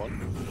up in the one.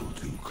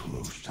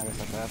 I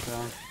guess I passed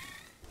down.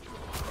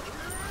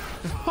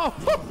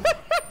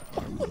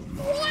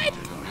 What?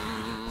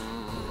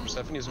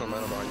 Persephone's no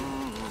mana behind you.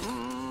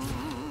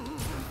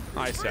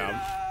 Nice job.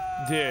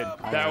 Dude,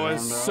 that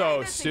was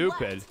so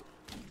stupid.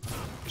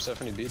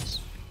 Persephone beats.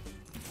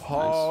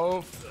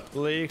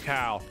 Holy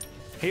cow.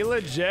 He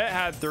legit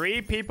had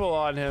 3 people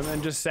on him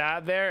and just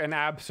sat there and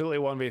absolutely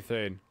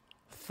 1v3'd.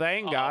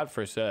 Thank God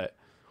for shit.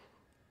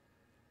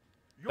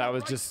 That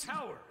was just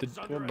the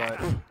Good butt.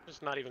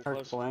 Just not even Hurt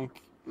close.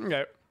 blank. okay. I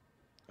almost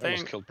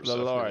Thank killed the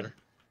Persephone Lord. there.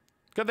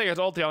 Good thing his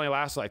ulti only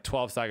lasts like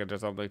 12 seconds or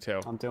something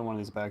too. I'm doing one of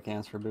these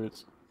backhands for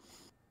boots.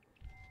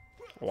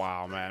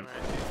 Wow, man.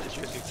 Alright, just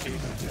because you cheat.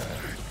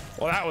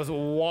 Well, that was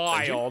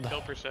wild.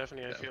 Kill Persephone,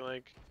 I feel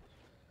like.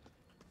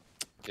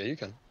 Yeah, you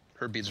can.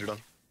 Her beads are done.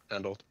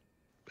 And ult.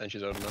 And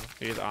she's out of mana.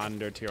 He's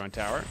under tier 1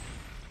 tower.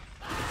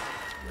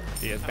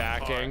 He is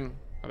backing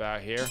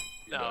about here.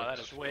 No, that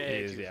is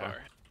way Easy, too yeah.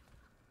 far.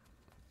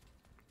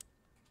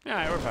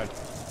 Yeah, we're fine.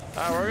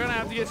 We're gonna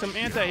have to get some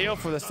anti-heal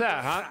for the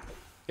set, huh?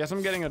 Guess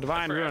I'm getting a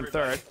Divine For Ruin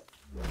everybody. 3rd.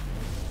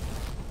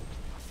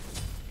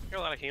 You're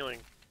a lot of healing.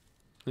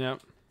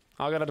 Yep.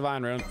 I'll get a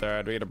Divine Ruin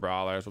 3rd. We get a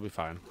Brawlers. We'll be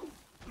fine.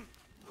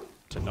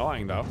 It's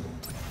annoying, though. I'm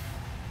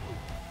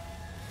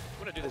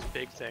gonna do this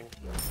big thing.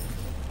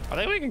 I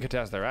think we can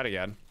contest the red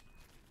again.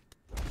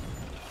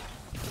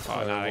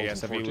 Oh, no, I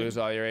guess if you 14. lose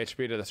all your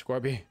HP to the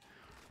Scorby.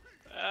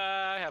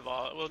 I have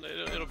all. Well,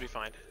 it'll be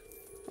fine.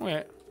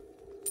 Wait.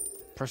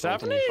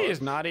 Persephone 25.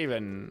 is not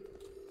even...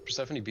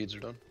 Persephone beads are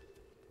done.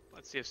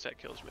 Let's see if Set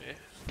kills me.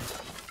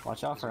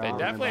 Watch out for They Honor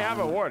definitely have it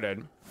behind.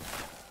 warded.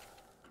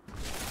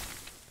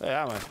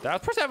 Yeah, that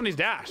was Persephone's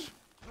dash.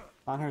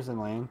 Honor's in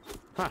lane.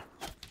 Huh.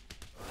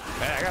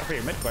 Hey, I got it for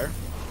your mid player.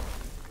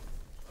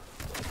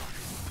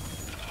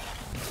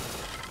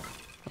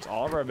 That's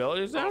all of our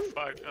abilities Oh down?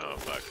 fuck! Oh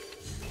fuck!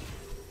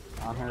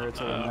 Honor to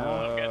the I'm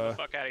no. getting the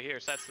fuck out of here.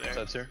 Set's there.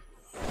 Sets here.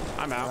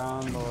 I'm out.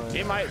 Round boy.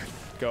 He might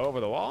go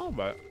over the wall,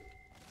 but...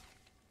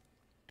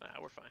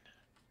 Nah, we're fine.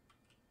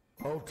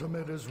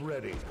 Ultimate is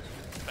ready.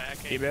 Back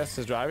He missed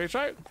his driving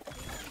strike.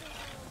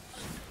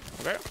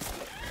 Okay.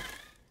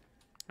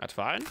 That's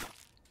fine.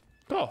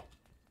 Cool.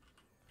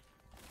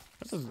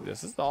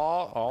 This is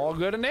all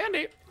good and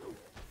dandy.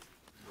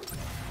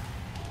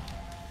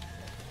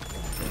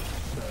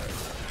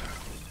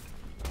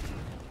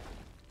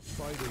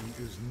 Fighting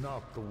is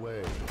not the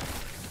way.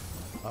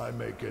 I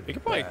make it. You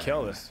could probably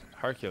kill this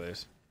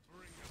Hercules.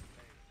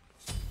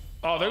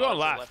 Oh, they're going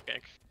left.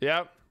 gank.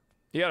 Yep.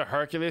 You got a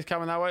Hercules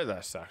coming that way?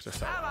 That sucks. Or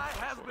something.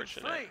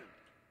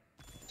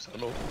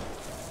 Settle.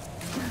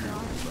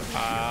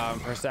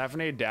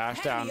 Persephone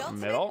dash down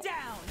middle.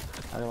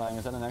 Like,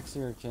 is that an X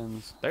or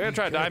Kins? They're gonna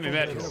try to dive me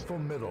mid.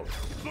 Middle.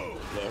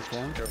 Left.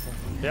 Careful.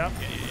 Yep.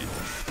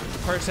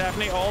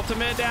 Persephone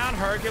ultimate down.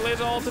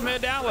 Hercules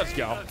ultimate down. Let's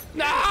go.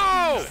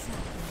 No!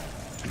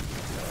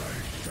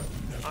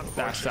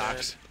 That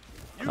sucks.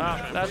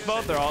 That's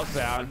both their ults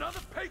down. Another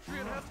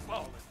Patriot has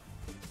fallen.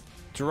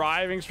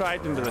 Driving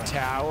strike into the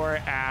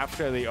tower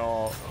after the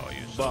ult.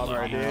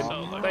 Bummer, dude.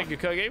 Thank you,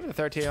 Cookie, for the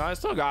 13. I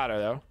still got her,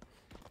 though.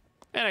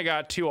 And I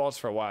got 2 ults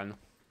for 1.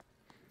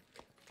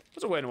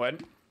 It's a win-win.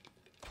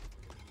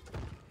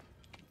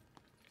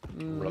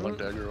 Relic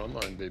dagger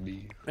online,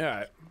 baby.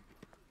 Alright.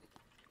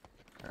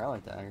 I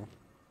like dagger.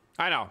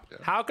 I know. Yeah.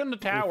 How can the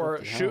tower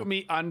 350, shoot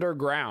me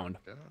underground?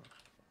 Yeah.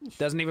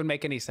 Doesn't even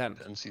make any sense.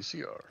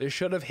 NCCR. It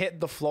should have hit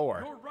the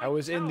floor. I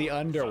was in the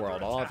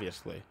underworld,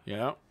 obviously. You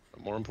know?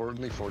 But more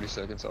importantly, 40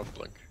 seconds off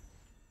blink.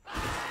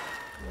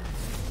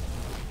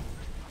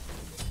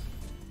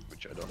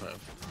 Which I don't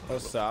have.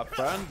 What's up,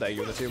 friend? Thank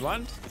you for the 2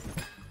 months.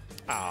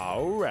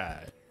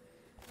 Alright.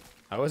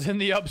 I was in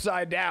the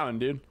upside down,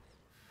 dude.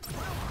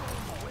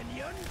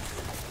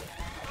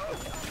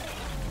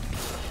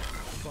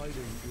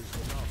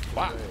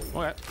 Wow.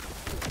 Okay.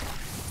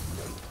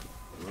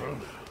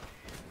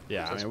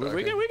 Yeah, I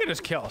mean, we can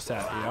just kill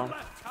Seth, you know.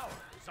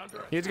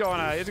 He's going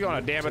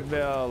to damage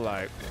bill,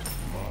 like.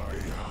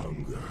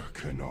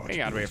 You ain't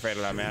gotta be afraid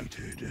of that, man.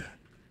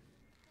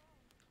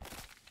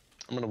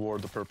 I'm gonna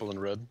ward the purple and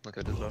red like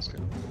I did last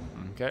game.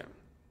 Okay.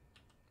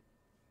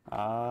 Yeah,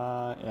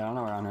 I don't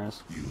know where Honor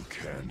is. You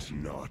can't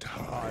not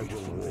hide. I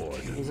will ward.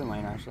 He's in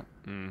lane, actually.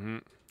 Mm-hmm.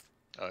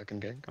 I can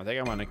gank. I think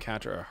I'm gonna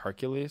counter a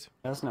Hercules.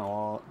 There's no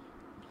ult.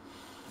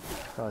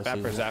 Probably That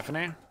sees it.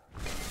 Persephone.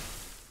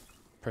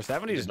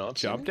 Persephone just not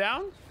see jump me?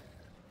 down?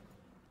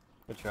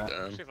 Good try.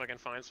 Damn. See if I can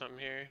find something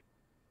here.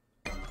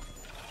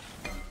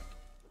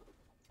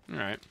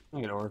 Alright.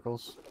 I get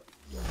oracles.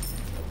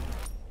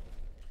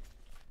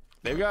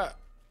 They've got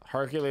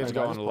Hercules Wait,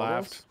 going guys, pull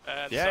left.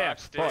 That Yeah,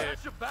 sucks, pull dude. it.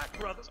 Your back,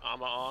 brother.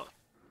 I'm on.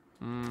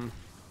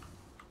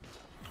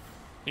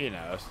 He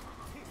knows.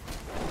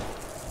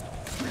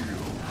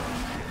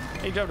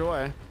 He jumped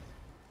away.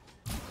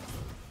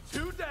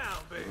 2 down,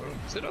 baby.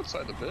 Sit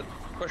outside the pit?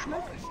 Question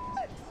mark?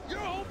 You're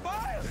on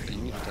fire. You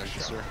need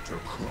protection, sir. Left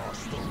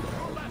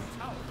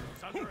tower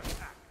is under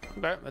attack.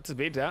 Okay, that's his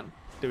beat down.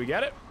 Did we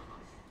get it?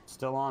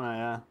 Still on it,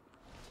 yeah.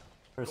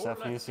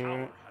 Persephone's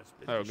here.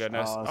 Oh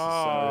goodness. Oh, this is so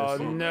Oh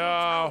risky.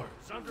 no.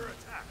 It's under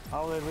attack.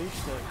 Oh, they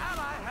leached it.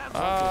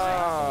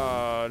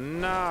 Oh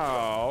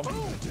no.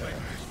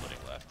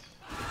 Splitting left.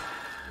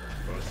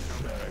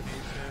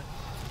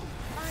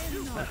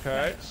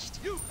 Okay.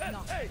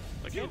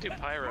 I can't do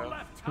pyro.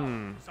 Left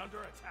tower is under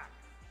attack.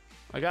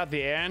 I got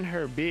the and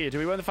her B. Do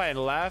we want to fight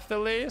left at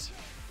least?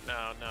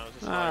 No,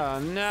 just Oh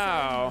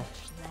no.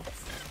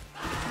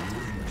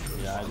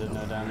 Yeah, I did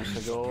no damage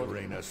to gold,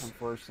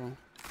 unfortunately.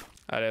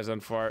 That is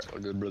unfortunate. All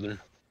good, brother.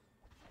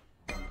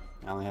 I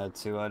only had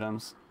 2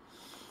 items.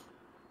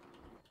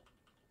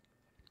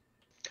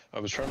 I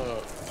was trying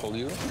to pull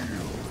you to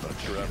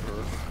wrap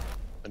her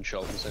and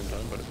shell at the same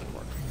time, but it didn't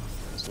work.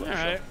 So let me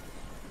Alright. shell.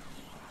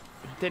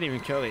 Didn't even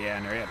kill the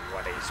Ender. He had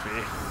 1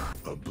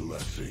 HP. A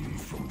blessing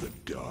from the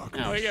dark.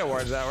 No, we get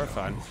wards out. We're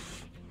fine.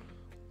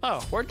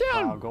 Oh, we're Wow,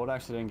 down. gold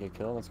actually didn't get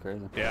killed. That's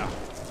crazy. Yeah.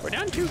 We're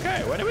down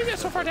 2K. When did we get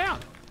so far down?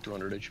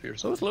 200 HP or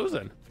Who's something.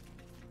 losing?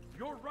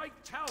 Your right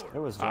tower. It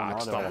was Ah,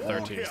 just Ronaldo. level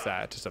 13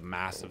 set. Just a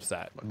massive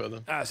set. My bad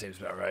then. That seems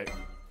about right.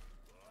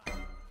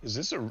 Is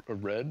this a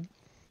red?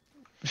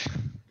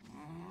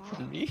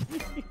 For me?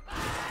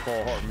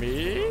 For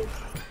me?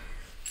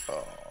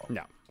 Oh,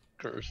 No.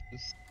 curses.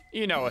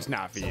 You know it's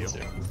not for you.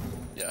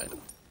 Yeah, I know.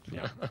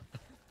 Yeah.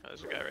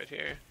 there's a guy right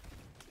here.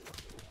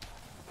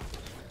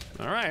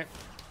 All right.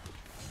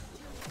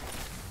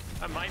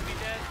 I might be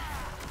dead.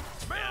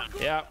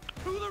 Yeah.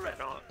 To the red.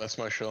 That's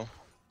my shell.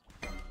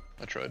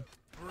 I tried.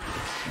 All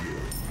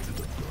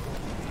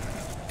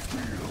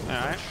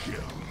right.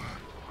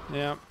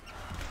 Yeah.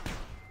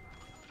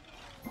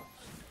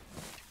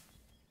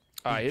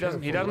 He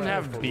doesn't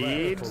have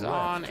beads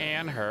on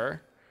and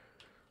her.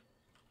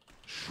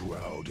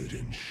 Shrouded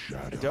in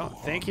shadow. Don't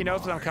think he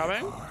knows that I'm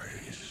coming.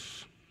 It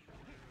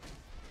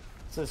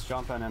says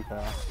jump and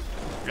impact.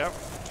 Yep.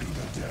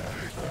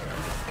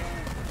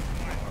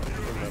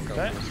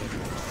 Okay.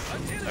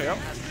 There you go.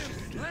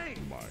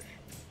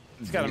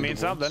 It's gotta mean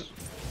something.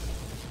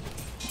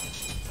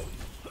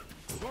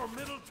 Your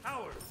middle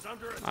tower is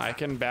under attack. I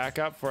can back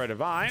up for a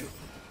divine.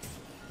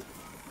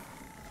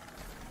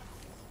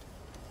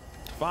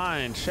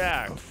 Fine,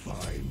 check.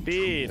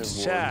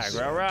 Beads, check.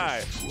 All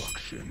right.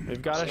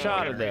 We've got a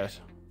shot at this.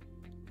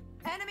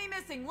 Enemy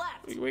missing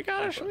left. We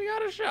got a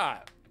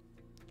shot.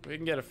 We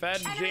can get a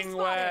Fed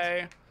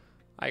Jingwei.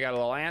 I got a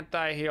little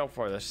anti-heal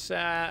for the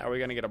set. Are we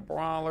gonna get a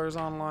Brawlers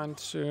online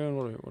soon?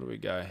 What do we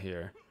got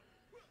here?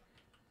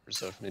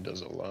 Persephone does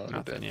a lot of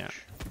Nothing damage. yet.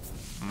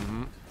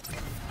 Mm-hmm.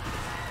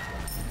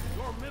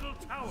 Your middle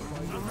tower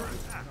is under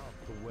attack.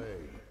 The way.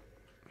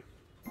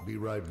 Be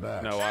right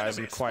back. No eyes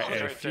and quite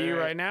a few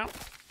right now.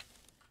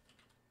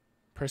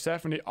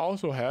 Persephone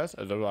also has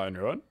a divine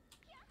run.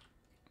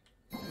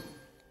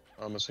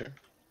 Almost here.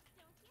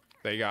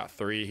 They got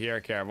 3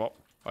 here. Careful.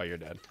 Oh, you're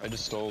dead. I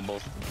just stole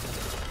both.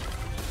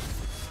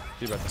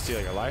 He's about to steal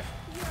your life.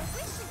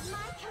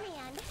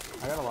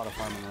 I got a lot of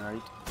farm on the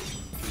right.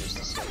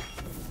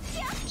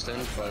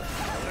 Standing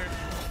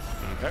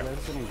 5. Okay.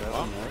 Red's getting good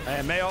on there.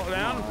 And May ult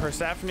down.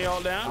 Persephone ult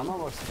I'm down.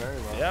 almost very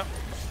low. Yep.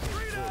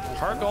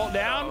 Herc ult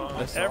down.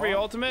 That's every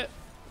ultimate.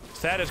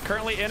 Set is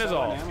currently in his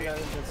ult. We got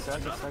a good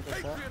set, good set, good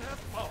set.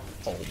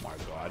 Oh my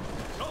god.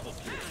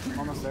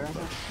 Almost there.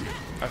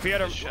 If he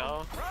had a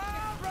Shell.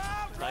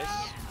 Nice.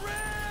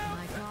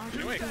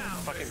 Wait,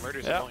 fucking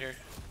murders Yep. all here.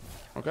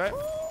 Okay.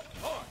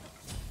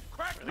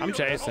 I'm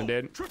chasing,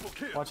 dude.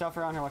 Watch out for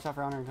around here, watch out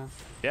for around here.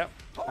 Yep.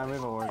 I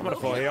leave a ward. I'm gonna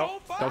full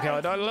heal. Don't kill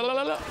it.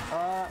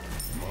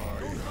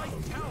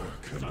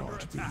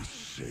 Cannot be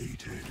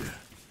sated.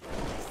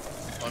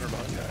 Honor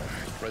behind.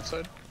 Right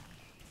side.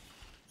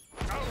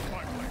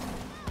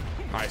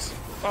 Nice.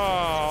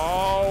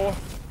 Oh.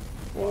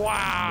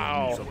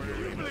 Wow.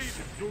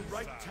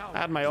 I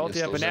had my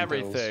ulti up and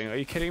everything. Are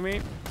you kidding me?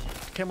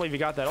 Can't believe you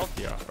got that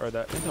ulti up. Or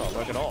that intel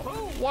look at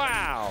all.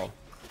 Wow.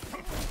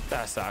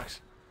 That sucks.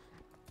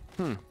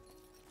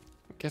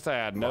 Guess I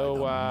had no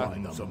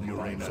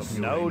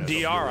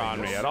DR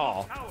on me at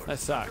all. That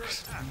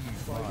sucks.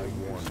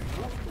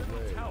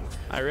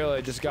 I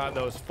really just got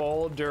those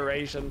full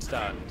duration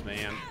stuns,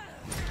 man.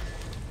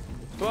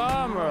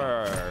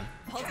 Bummer.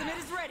 Ultimate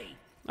is ready.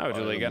 That was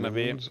really gonna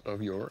be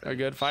of your a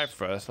good fight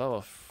for us.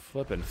 Level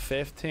flipping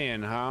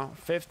 15, huh?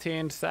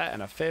 15 set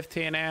and a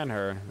 15 and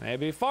her.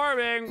 Maybe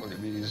farming. Look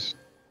at these.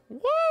 Woo!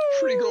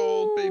 Free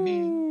gold,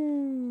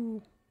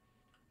 baby.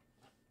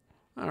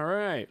 All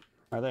right.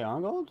 Are they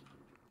on gold?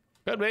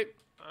 Good be.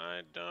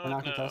 I don't We're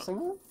not know. contesting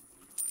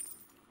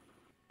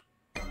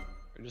that?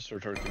 I just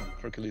start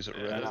Hercules at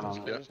Yeah, red. no.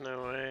 Yeah. there's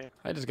no way.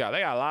 They got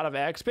a lot of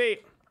XP.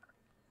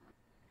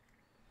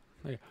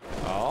 A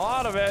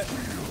lot of it.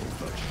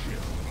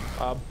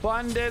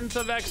 Abundance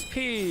of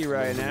XP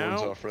right The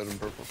ones now. off red and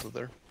purple to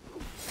there.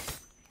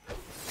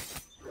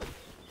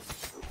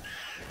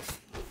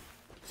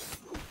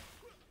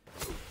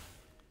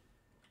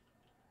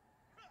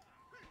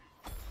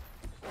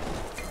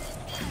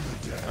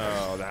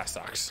 Oh, that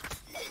sucks.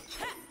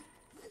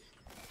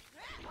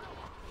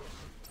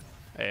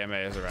 AMA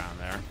is around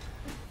there.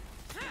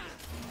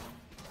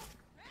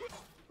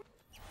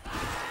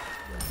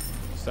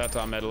 Sets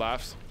on mid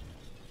left.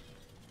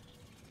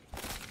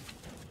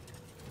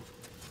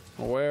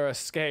 We're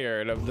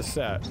scared of the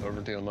set.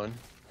 Sovereignty online.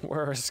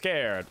 We're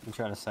scared. I'm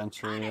trying to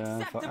sentry.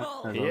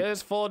 Unacceptable. He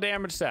is full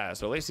damage stat,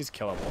 so at least he's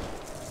killable.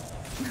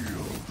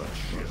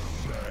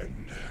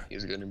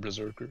 He's getting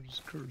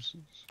berserkers curses.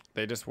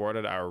 They just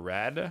warded our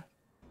red.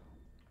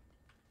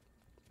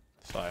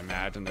 So I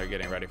imagine they're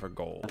getting ready for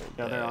gold.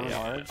 Yeah, they're on yeah.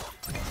 hard.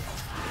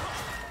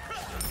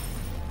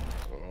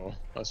 Oh,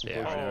 that's Yeah,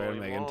 unfortunate. we're Holy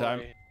making moly.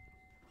 time.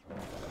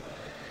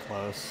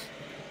 Close.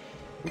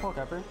 You pull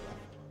Pepper.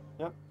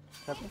 Yep,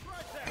 Pepper.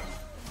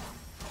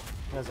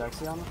 He has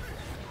Xy on him.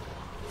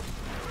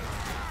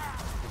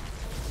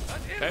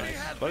 Okay.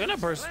 We're gonna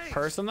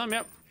person them,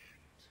 yep.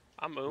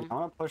 I'm Moon. I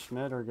want to push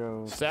mid or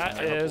go.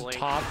 Stat is blink.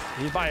 top.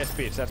 He's by his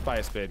speed. That's by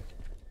his speed.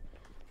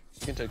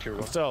 You can take your I'm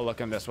one. still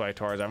looking this way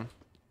towards him.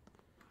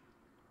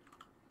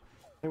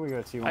 I think we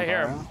go T1. I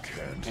hear him.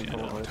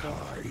 Pyro.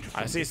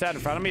 I see Stat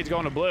in front of me. He's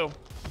going to blue.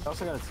 I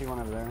also got a T1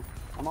 over there.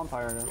 I'm on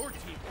Pyro. Guys.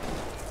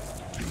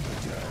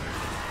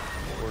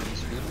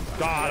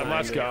 Got him.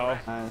 Let's go.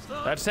 Nice.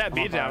 That's Stat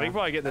beat down. We can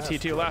probably get the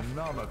T2 left.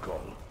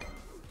 Economical.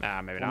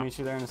 Nah, maybe We'll not. meet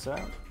you there in a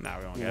sec. Nah,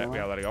 we won't get it. We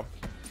gotta let it go.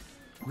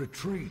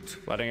 Retreat.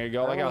 Letting it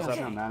go like I Everyone has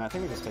no said. mana. I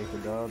think we just take the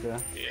dub, yeah.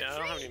 Yeah, I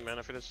don't have any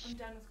mana for this.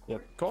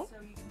 Cool.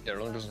 Yeah,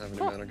 Erlang doesn't have any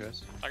mana,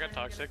 guys. I got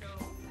Toxic.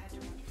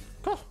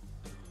 Cool.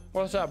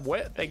 What's up,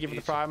 Wit? Thank you for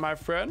the prime, my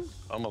friend.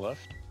 On the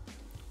left.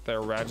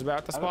 Their red's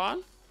about to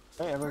spawn.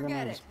 Hey, ever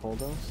gonna just pull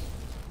those?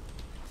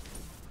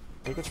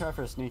 We could try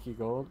for a sneaky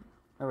gold.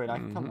 Oh wait, I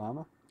can come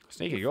llama.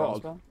 Sneaky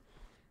gold. Oh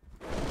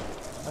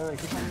wait,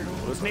 keep trying to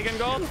get Was sneaking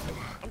gold?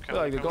 I feel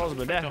like the gold's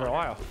been dead for a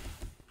while.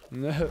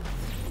 No.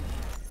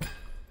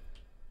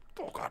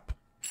 Oh god.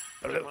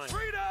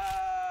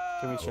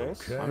 Can we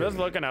chase? Okay. I'm just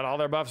looking at all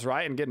their buffs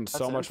right and getting so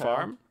That's much intel.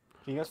 farm.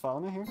 Can you guys follow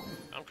me here?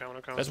 I'm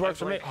coming. This works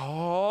for me. Herc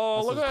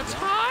Oh, look at the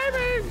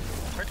timing!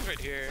 right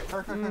here.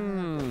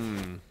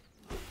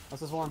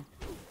 That's this one.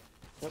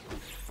 Yep.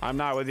 I'm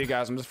not with you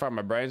guys. I'm just farming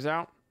my brains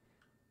out.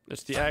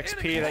 It's the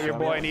XP that your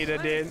boy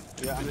needed, dude.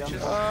 Yeah, I'm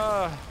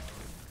down.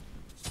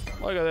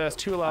 Look at this,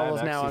 2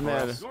 levels now in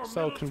mid. Your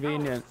So middle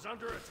convenient. tower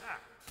is under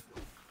attack.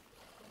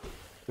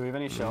 Do we have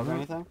any shield or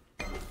anything?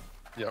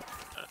 Yep.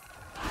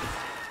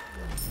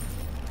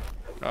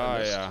 Oh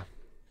yeah.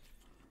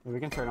 We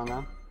can turn on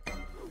them.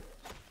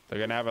 They're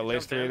gonna have at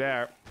least 3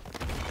 there.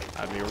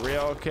 I'd be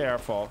real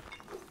careful.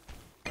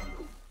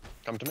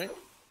 Come to me.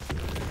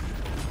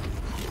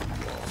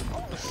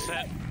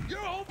 Set.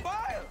 You're on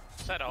fire.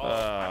 Set all. I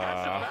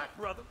got your back,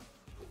 brother.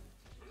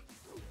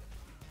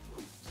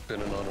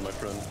 Spinning onto my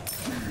friend.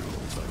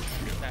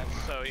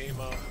 That's so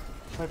emo.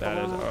 That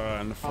is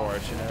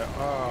unfortunate.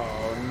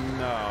 Oh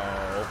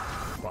no.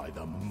 By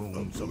the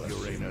moons of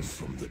Uranus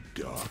from the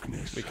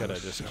darkness. We could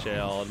have just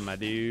chilled, my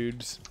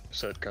dudes.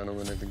 Set kind of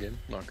winning the game.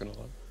 Not gonna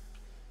lie.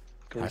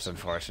 That's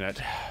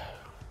unfortunate.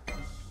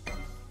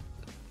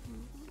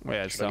 We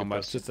had Should I so get much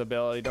bested? just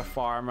ability to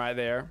farm right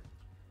there.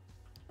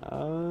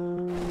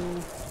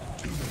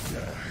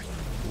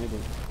 Maybe.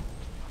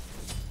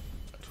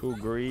 Too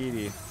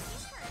greedy.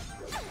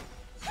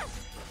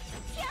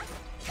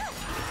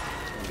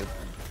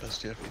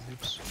 Best yet for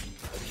leaps.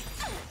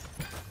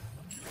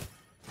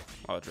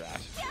 Oh,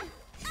 trash.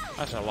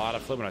 That's a lot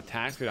of flipping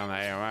attack speed on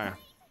that AOI.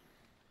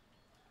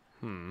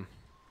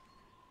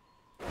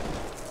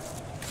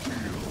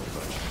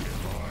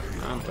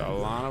 That's a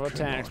lot of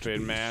attack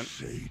speed, man.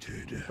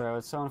 Bro,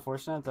 it's so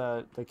unfortunate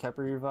that the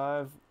Kepri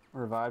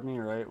revived me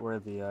right where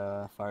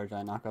the fire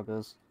giant knockup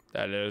is.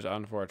 That is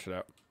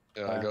unfortunate.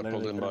 Yeah, I got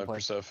pulled literally in by couldn't play.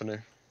 Persephone.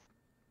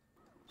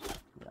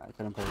 Yeah, I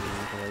couldn't play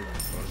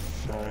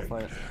the whole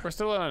fight. We're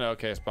still in an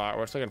okay spot.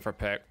 We're still looking for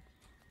pick.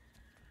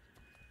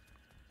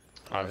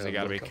 Obviously,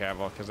 gotta be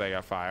careful because they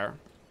got fire.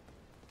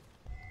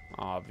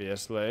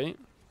 Obviously.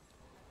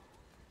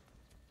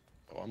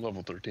 Oh, I'm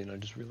level 13, I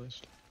just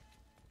realized.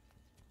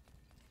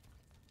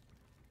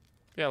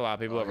 Yeah, a lot of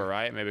people over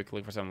right. Maybe we can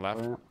look for something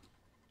left.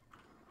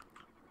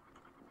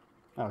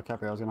 Oh,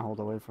 Kepri, I was gonna hold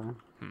away for him.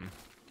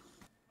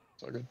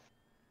 It's all good.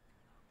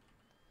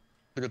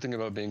 The good thing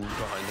about being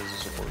behind as a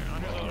support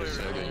is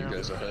I get you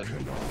guys ahead.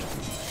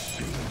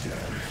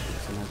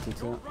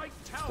 Two, Right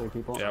tower 3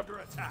 people. Yep. under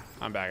attack.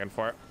 I'm bagging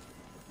for it.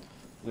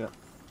 Yeah.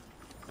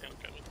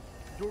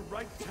 Your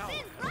right tower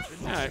has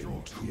been Yeah,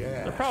 destroyed.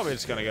 they're probably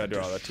just gonna go do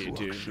all the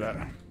T2s, but...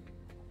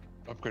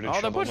 Upgraded Oh,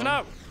 they're shovel pushing man.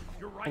 up!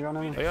 Your right Hang on,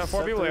 I mean, They got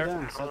 4 set people 3 here.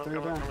 down, set 3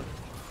 down.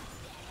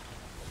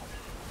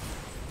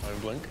 I'm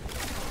blink.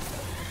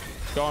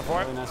 Going for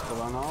Really it. nice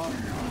balloon all.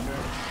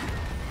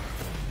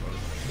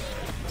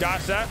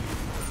 Got set.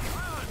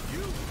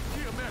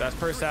 That's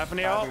Persephone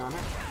ult. On her.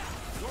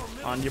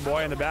 On your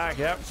boy in the back,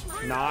 yep.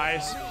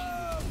 Nice.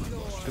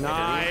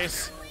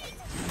 Nice.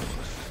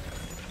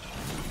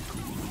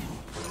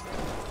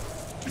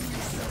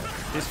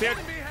 He's feared.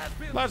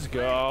 Let's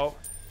go.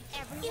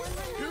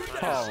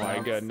 Oh my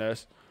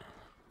goodness.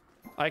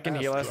 I can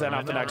heal us then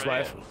off the next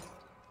wave.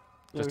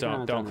 Just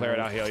don't clear it,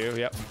 I'll heal you,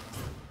 yep.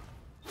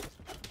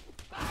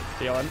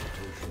 Healing.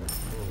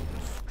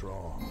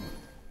 Strong.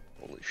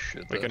 Holy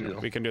shit,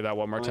 We can do that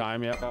one more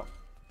time, yep. Oh.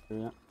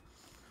 Yeah.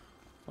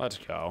 Let's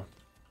go.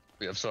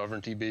 We have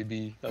sovereignty,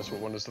 baby. That's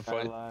what won us the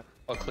fight.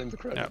 I'll claim the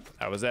credit. Yep,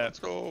 that was it. Let's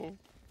go.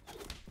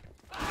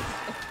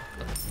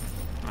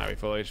 Alright, we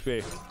full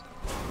HP.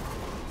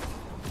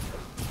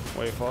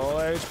 We full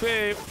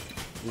HP.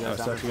 Yeah, Oh,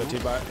 such a good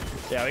T-bot.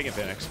 Yeah, we can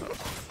Phoenix.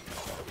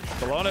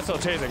 Bologna's still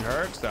chasing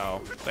Herc,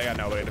 so they got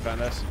nobody to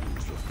defend this.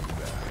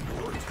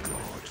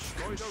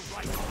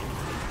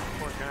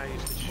 Poor guy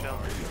used to shell.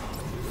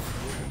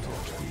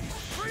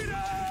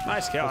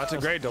 Nice kill. That's a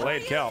great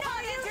delayed kill.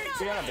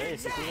 We got a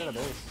base. If we got a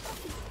base.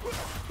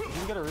 You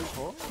can get a root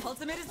full.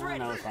 Ultimate is Oh, ready.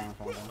 no, we're fine,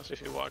 we're fine. Let's see if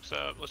he walks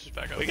up. Let's just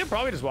back up. We can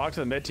probably just walk to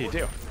the mid T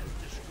too.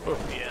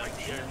 Yeah.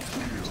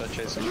 Is that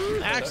chasing?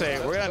 Actually,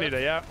 we're gonna need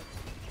to, yep.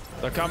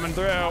 They're coming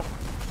through. Alright,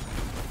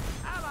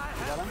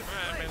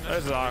 I mean,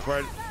 This is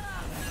awkward.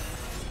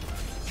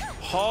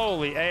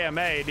 Holy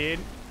AMA, dude.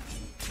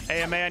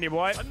 AMA on your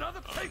boy.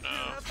 Another patriot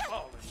has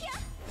fallen.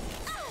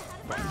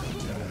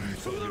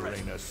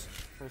 Uranus.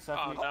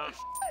 Persephone. no.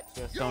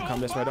 Don't come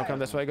this way, don't come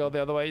this way, go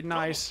the other way.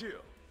 Nice.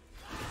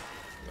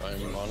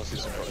 I'm honestly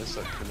surprised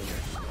that couldn't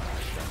have.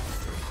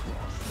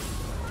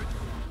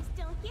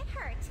 Don't get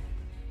hurt.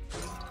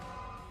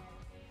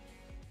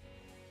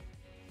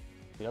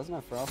 He doesn't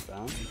have frost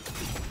down.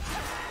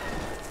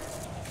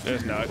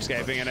 There's no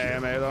escaping an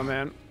AMA though,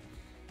 man.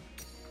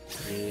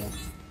 Yeah.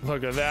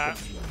 Look at that.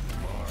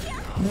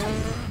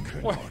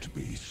 Cannot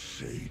be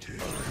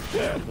sated.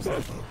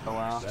 Oh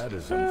wow. That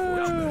is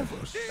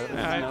unfortunate.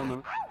 Alright. No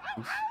move.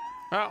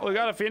 Well, we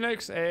got a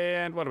Phoenix,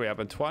 and what are we up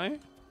in 20?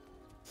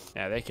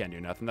 Yeah, they can't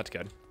do nothing. That's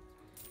good.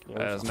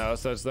 There's no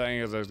such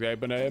thing as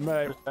escaping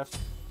AMA.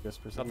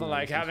 Nothing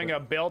like having a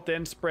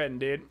built-in sprint,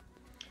 dude.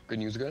 Good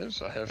news,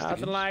 guys. I have.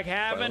 Nothing like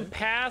having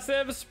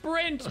passive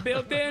sprints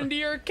built into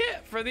your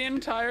kit for the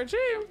entire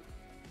team.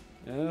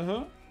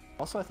 Uh-huh.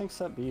 Also, I think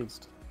set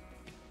beads.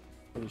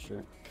 Pretty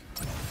sure.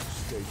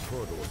 Stay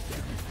portal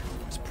down.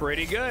 It's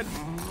pretty good.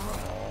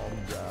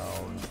 Calm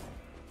down.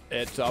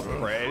 It's a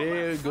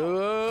pretty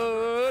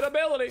good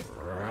ability.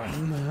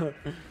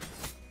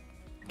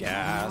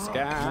 Gas,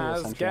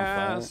 gas,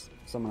 gas.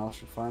 Someone else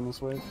should farm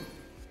this wave.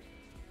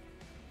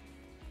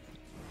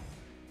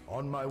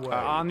 On my way.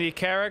 On the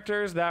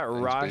characters that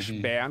rush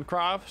baby.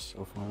 Bancrofts,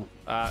 Go for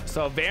it.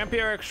 so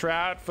Vampiric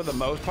Shroud for the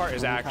most part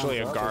is actually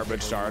a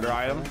garbage starter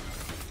item.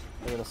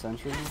 They got a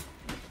sentry.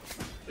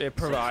 It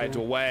provides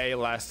way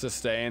less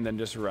sustain than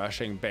just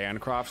rushing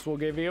Bancrofts will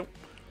give you.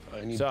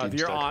 I need So if deep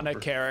you're stack on a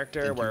copper.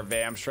 character Thank where you.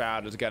 Vamp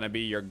Shroud is going to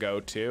be your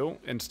go-to,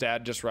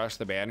 instead just rush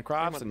the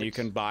Bancrofts and you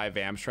can buy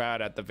Vamp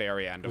Shroud at the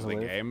very end of the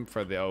game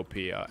for the OP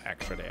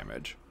extra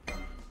damage.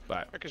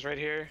 But Herc is right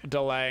here.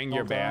 delaying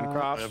your Ult out.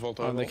 Bancrofts I have ult,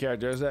 on the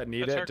characters that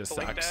need That's it Herc, just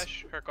blink sucks.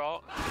 dash. Herc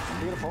ult.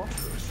 You get a pull?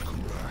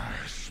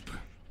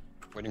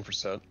 Waiting for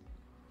set.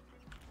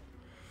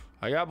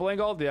 I got Blink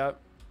ult yet.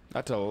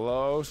 That's a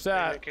low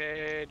set.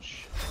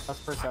 Cage. That's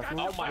Persephone.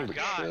 Oh my Holy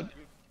god. shit.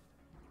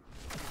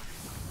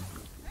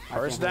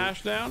 First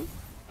dash down.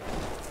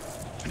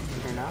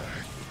 Here now.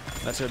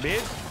 That's her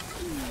beat.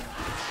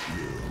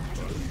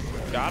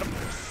 Got him.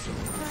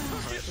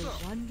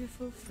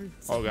 Wonderful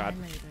fruits. Oh god.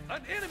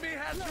 An enemy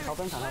has been Help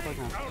him, help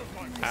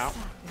him. Ow.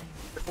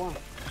 Pick one.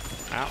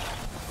 Ow.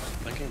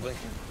 Blinking.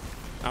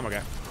 I'm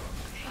okay.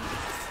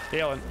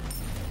 Healing.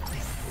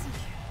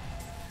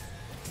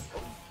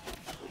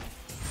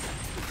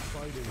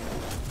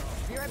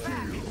 Be right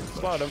back.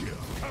 Explode him.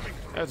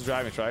 That's a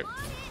driving strike.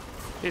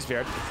 He's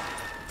feared.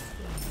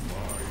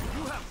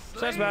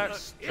 Set's back.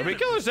 If we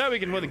kill his set, we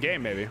can win the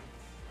game, maybe.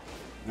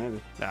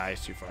 Maybe. Nah,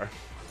 he's too far.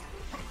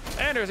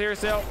 Andrew's here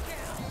still.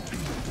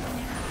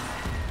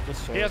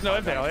 Just He has no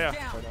impale, yeah.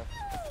 Down.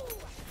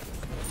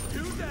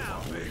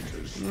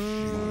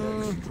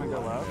 Can I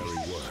go loud?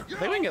 I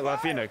think we can get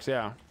left Phoenix,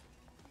 yeah.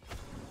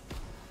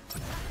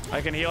 I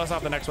can heal us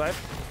off the next wave.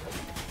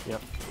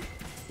 Yep.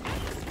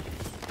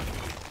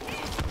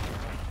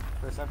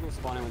 Persephone's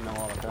spawning with no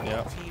auto.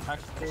 Yep.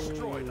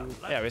 Actually,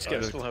 Yeah, we I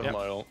skipped still it. have Yep.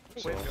 my ult,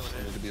 so I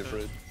need to be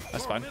afraid.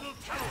 That's fine.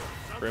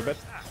 Rubit.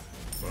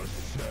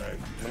 I'm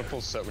gonna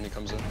pull set when he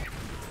comes in.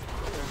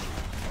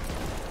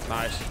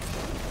 Nice.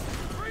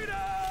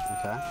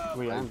 okay.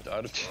 We end.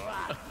 Out of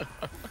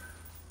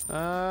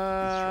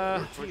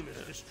team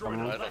is destroyed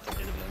a left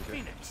enemy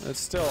Phoenix. It's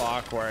still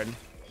awkward.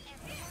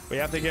 We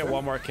have to get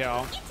one more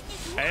kill.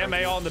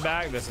 AMA all in the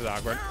back. This is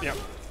awkward. Yep.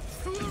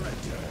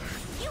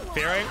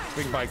 Fearing.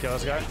 We can probably kill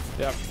this guy.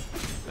 Yep.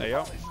 There you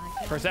go.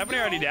 Persephone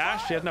already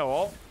dashed. She has no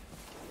ult.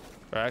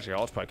 Or actually,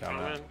 ult's probably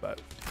coming out, but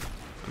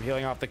I'm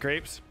healing off the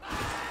creeps.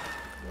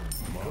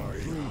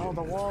 Oh,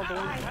 the wall, dude.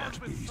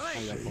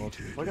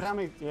 Look at how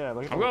many. Yeah,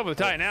 look at I'm going for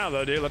the Titan now,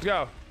 though, dude. Let's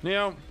go.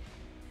 Neo.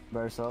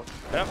 Bear yourself.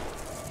 Yep.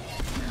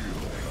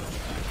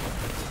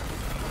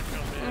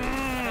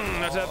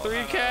 That's at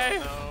 3K.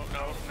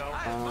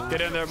 No.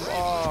 Get in there.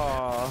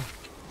 Oh.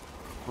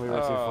 We were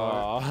too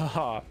far.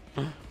 Oh.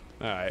 All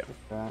right.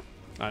 Okay.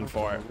 On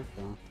 4.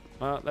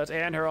 Well, let's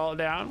end her all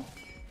down.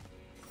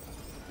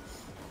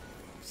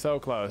 So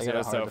close. They It got a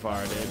was so hard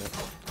far, defense.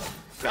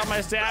 dude. Got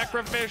my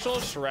sacrificial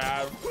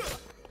shroud.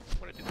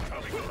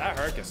 That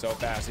Herc is so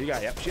fast. You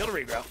got, yep, shield of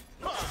regrow.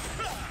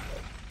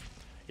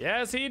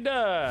 Yes, he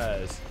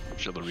does.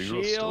 Shield of Regrowth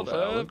still Shield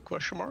valid? of-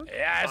 Question mark?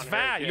 Yeah, it's On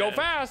fast. Herc, You go yeah.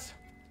 fast.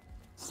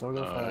 Still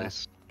go fast.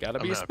 Nice. Gotta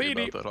I'm be happy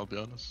speedy. about that, I'll be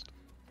honest.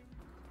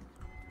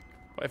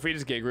 If we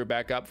just get group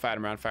back up, fight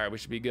him around fire, we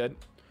should be good.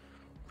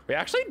 We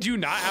actually do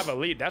not have a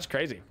lead. That's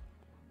crazy.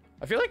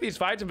 I feel like these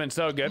fights have been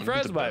so good for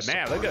us, but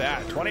man, look at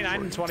that.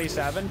 29 and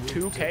 27,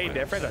 2K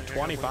difference at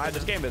 25.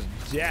 This game is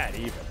dead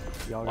even.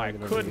 Y'all gotta Like,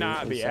 get could over not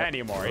here be ASAP.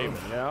 any more even,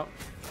 you know?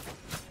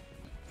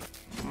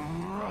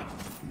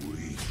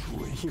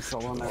 He's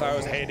soloing that. If I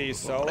was Hades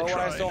solo when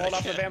I still hold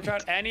up the Vamp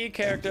Shroud, any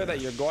character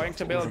that you're going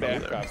to build there.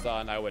 Bancrofts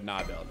on, I would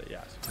not build it,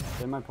 yes.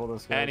 They might pull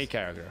this guy. Any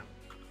character.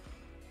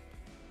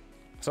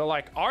 So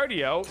like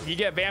Ardio, you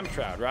get Vamp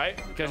Shroud, right?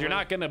 Because you're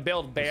not gonna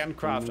build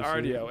Bancroft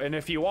Ardio. And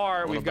if you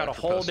are, we've got a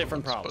whole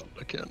different problem,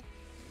 But I can't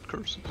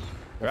curse.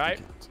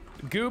 right?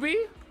 Gooby,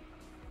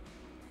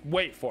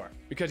 wait for it,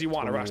 because you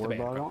want to So rush the ward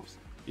bottle? Bancrofts.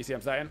 You see what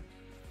I'm saying?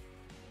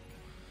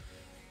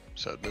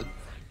 Set mid.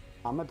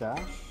 I'm a dash.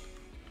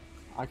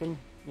 I can.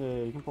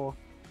 Yeah, you can pull.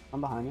 I'm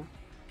behind you.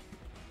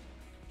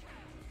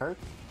 Herc,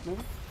 maybe?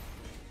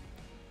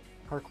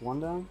 Herc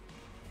one down.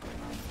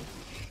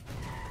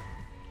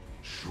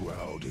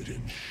 Shrouded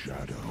in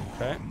shadow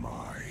Okay. are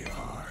my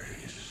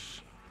eyes.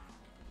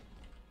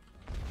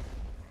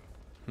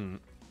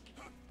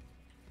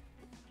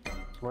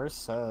 Where's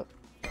Set?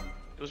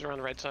 He was around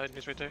the right side.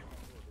 He's right there.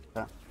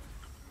 Yeah.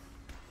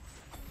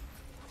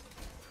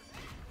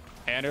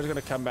 Andrew's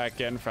gonna come back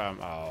in from,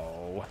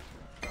 oh.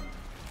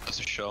 That's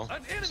a shell.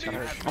 An enemy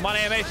has I'm on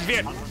AMA, she's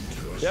veered.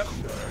 Yep.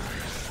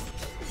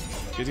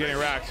 She's getting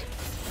racked.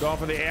 Going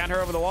for the and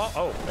her over the wall.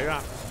 Oh, maybe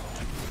not.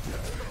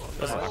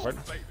 That's awkward.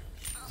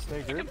 Stay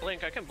I can group.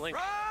 blink. I can blink.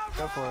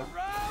 Go for it.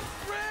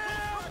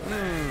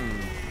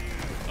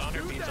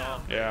 Thunder beats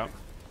all. Yeah,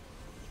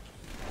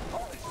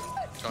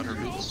 On her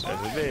boots. there's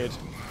a bead.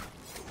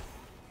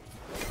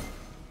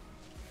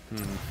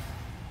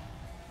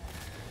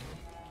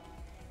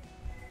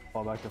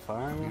 Fall back to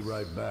fire. I Be guess.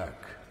 right back.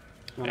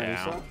 You wanna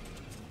Yeah. reset?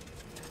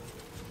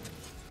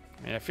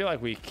 I mean, I feel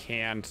like we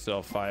can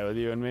still fight with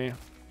you and me.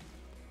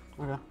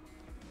 Okay.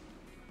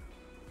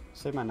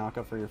 Save my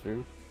knockup for your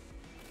food.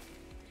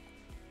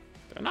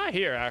 They're not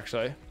here,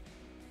 actually.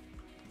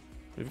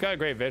 We've got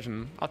great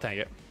vision. I'll tank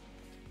it.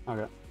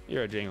 Okay.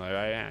 You're a jingler,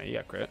 right? Yeah, you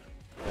got crit.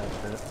 Yeah,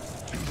 crit.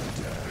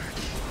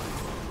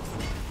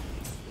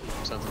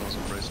 Sentinels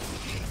embraced.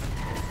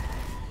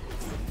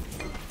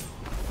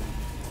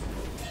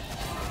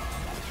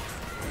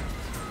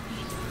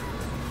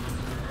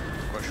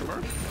 Question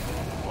mark?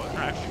 What?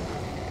 Alright.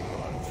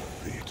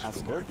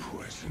 That's good.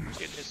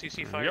 Get the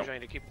CC fire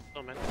giant to keep it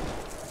filming.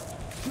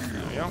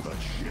 There we go. My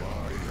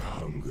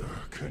hunger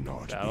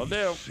cannot That'll be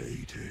do.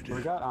 sated.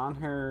 We got on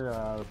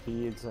her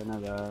beads, I know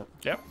that.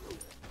 Yep.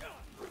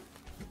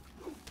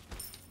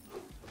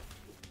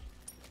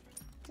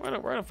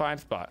 We're in a fine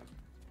spot.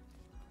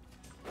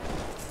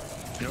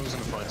 You know who's in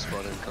a fine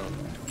spot,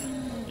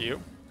 Incon?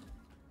 You?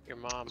 Your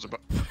mom.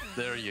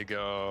 There you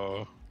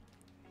go.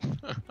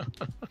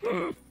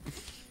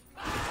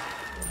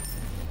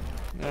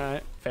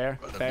 Alright, fair,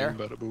 Bada fair,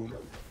 boom, bada boom.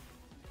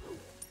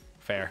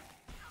 fair.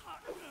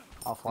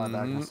 I'll fly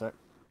back in a sec.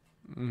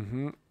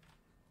 Mm-hmm.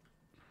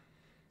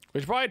 We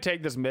should probably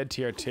take this mid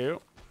tier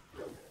too.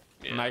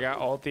 Yeah. And I got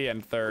ulti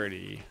and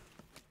 30.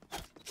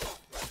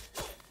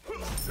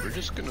 We're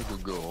just gonna go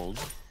gold.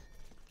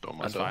 Don't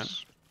mind That's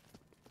us.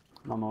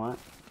 I'm on my way.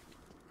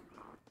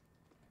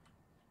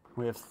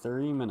 We have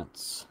 30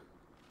 minutes.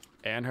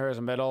 And her is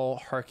middle,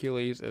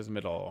 Hercules is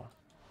middle.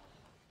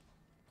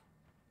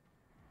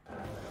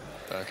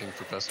 Backing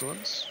for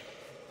pestilence.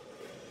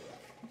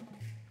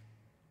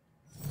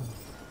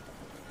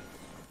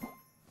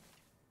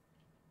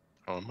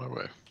 On my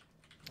way.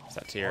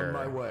 That's here. On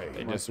my way.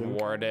 They just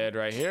warded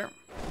right here.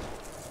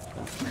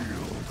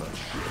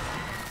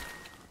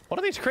 What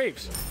are these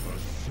creeps?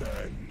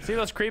 See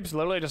those creeps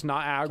literally just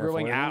not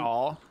aggroing Careful, at Aiden.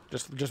 all?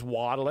 Just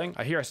waddling.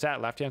 I hear a stat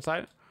left hand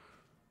side.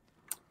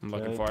 I'm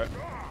looking Okay. for it.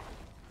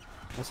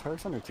 This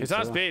hurts under 2. He's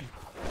on speed.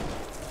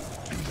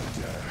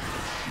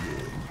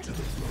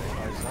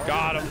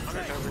 Got him.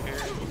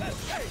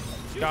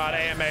 Got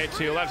AMA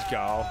too. Let's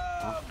go.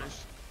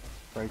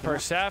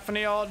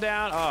 Persephone all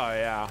down. Oh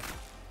yeah.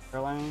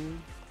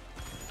 Lane.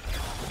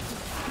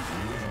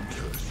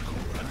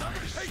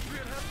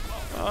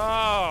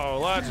 Oh,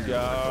 let's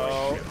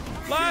go.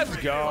 Let's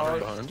go.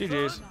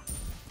 GG's.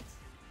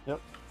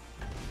 Yep.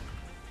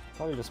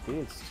 Probably just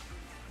beads.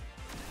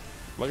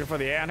 Looking for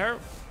the anther.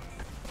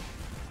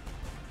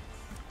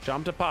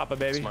 Jump to Papa,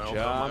 baby. Smile,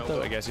 Jump smile.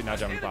 to. I guess he's not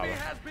jumping to Papa.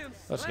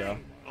 Let's go.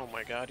 Oh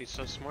my god, he's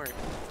so smart.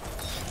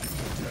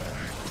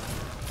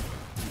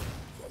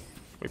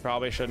 We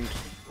probably shouldn't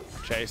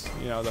chase,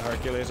 you know, the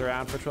Hercules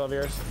around for 12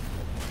 years.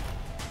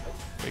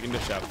 We can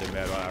just shove through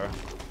mid, whatever.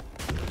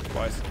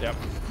 Boys, yep.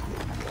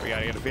 We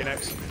gotta get a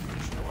Phoenix.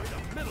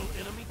 Middle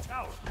enemy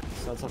tower.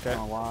 So that's Okay. okay.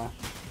 Why?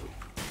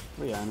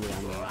 We end.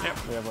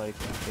 Yep. We have like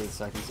 8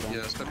 seconds left.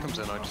 Yeah, step comes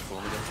in, I just pull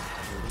him again.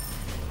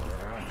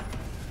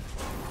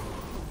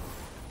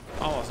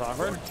 Almost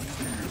offered.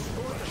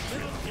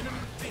 Middle enemy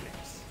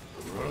Phoenix.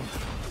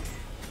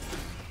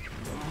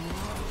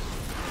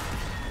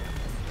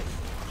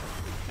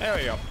 There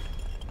we go.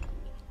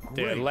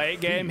 Dude,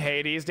 late game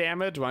Hades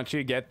damage, once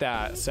you get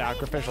that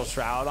sacrificial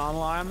shroud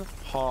online,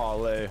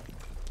 holy.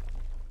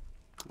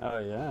 Oh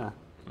yeah.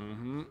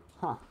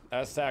 Huh.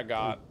 That stat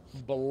got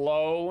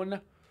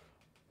blown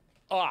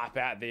up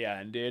at the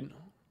end, dude.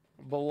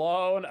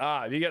 Blown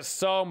up. You get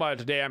so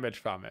much damage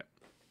from it.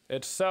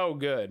 It's so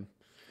good.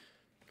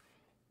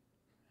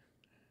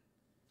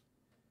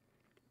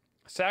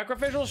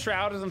 Sacrificial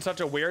Shroud is in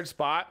such a weird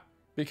spot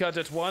because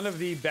it's one of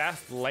the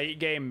best late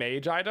game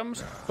mage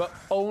items, but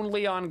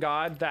only on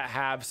gods that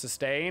have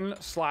sustain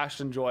 /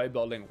 enjoy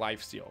building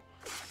lifesteal,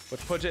 which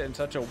puts it in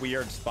such a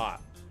weird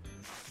spot.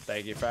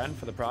 Thank you, friend,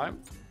 for the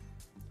prime.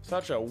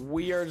 Such a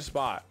weird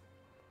spot.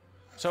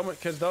 So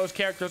because those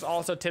characters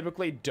also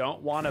typically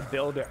don't want to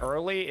build it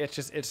early.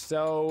 It's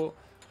so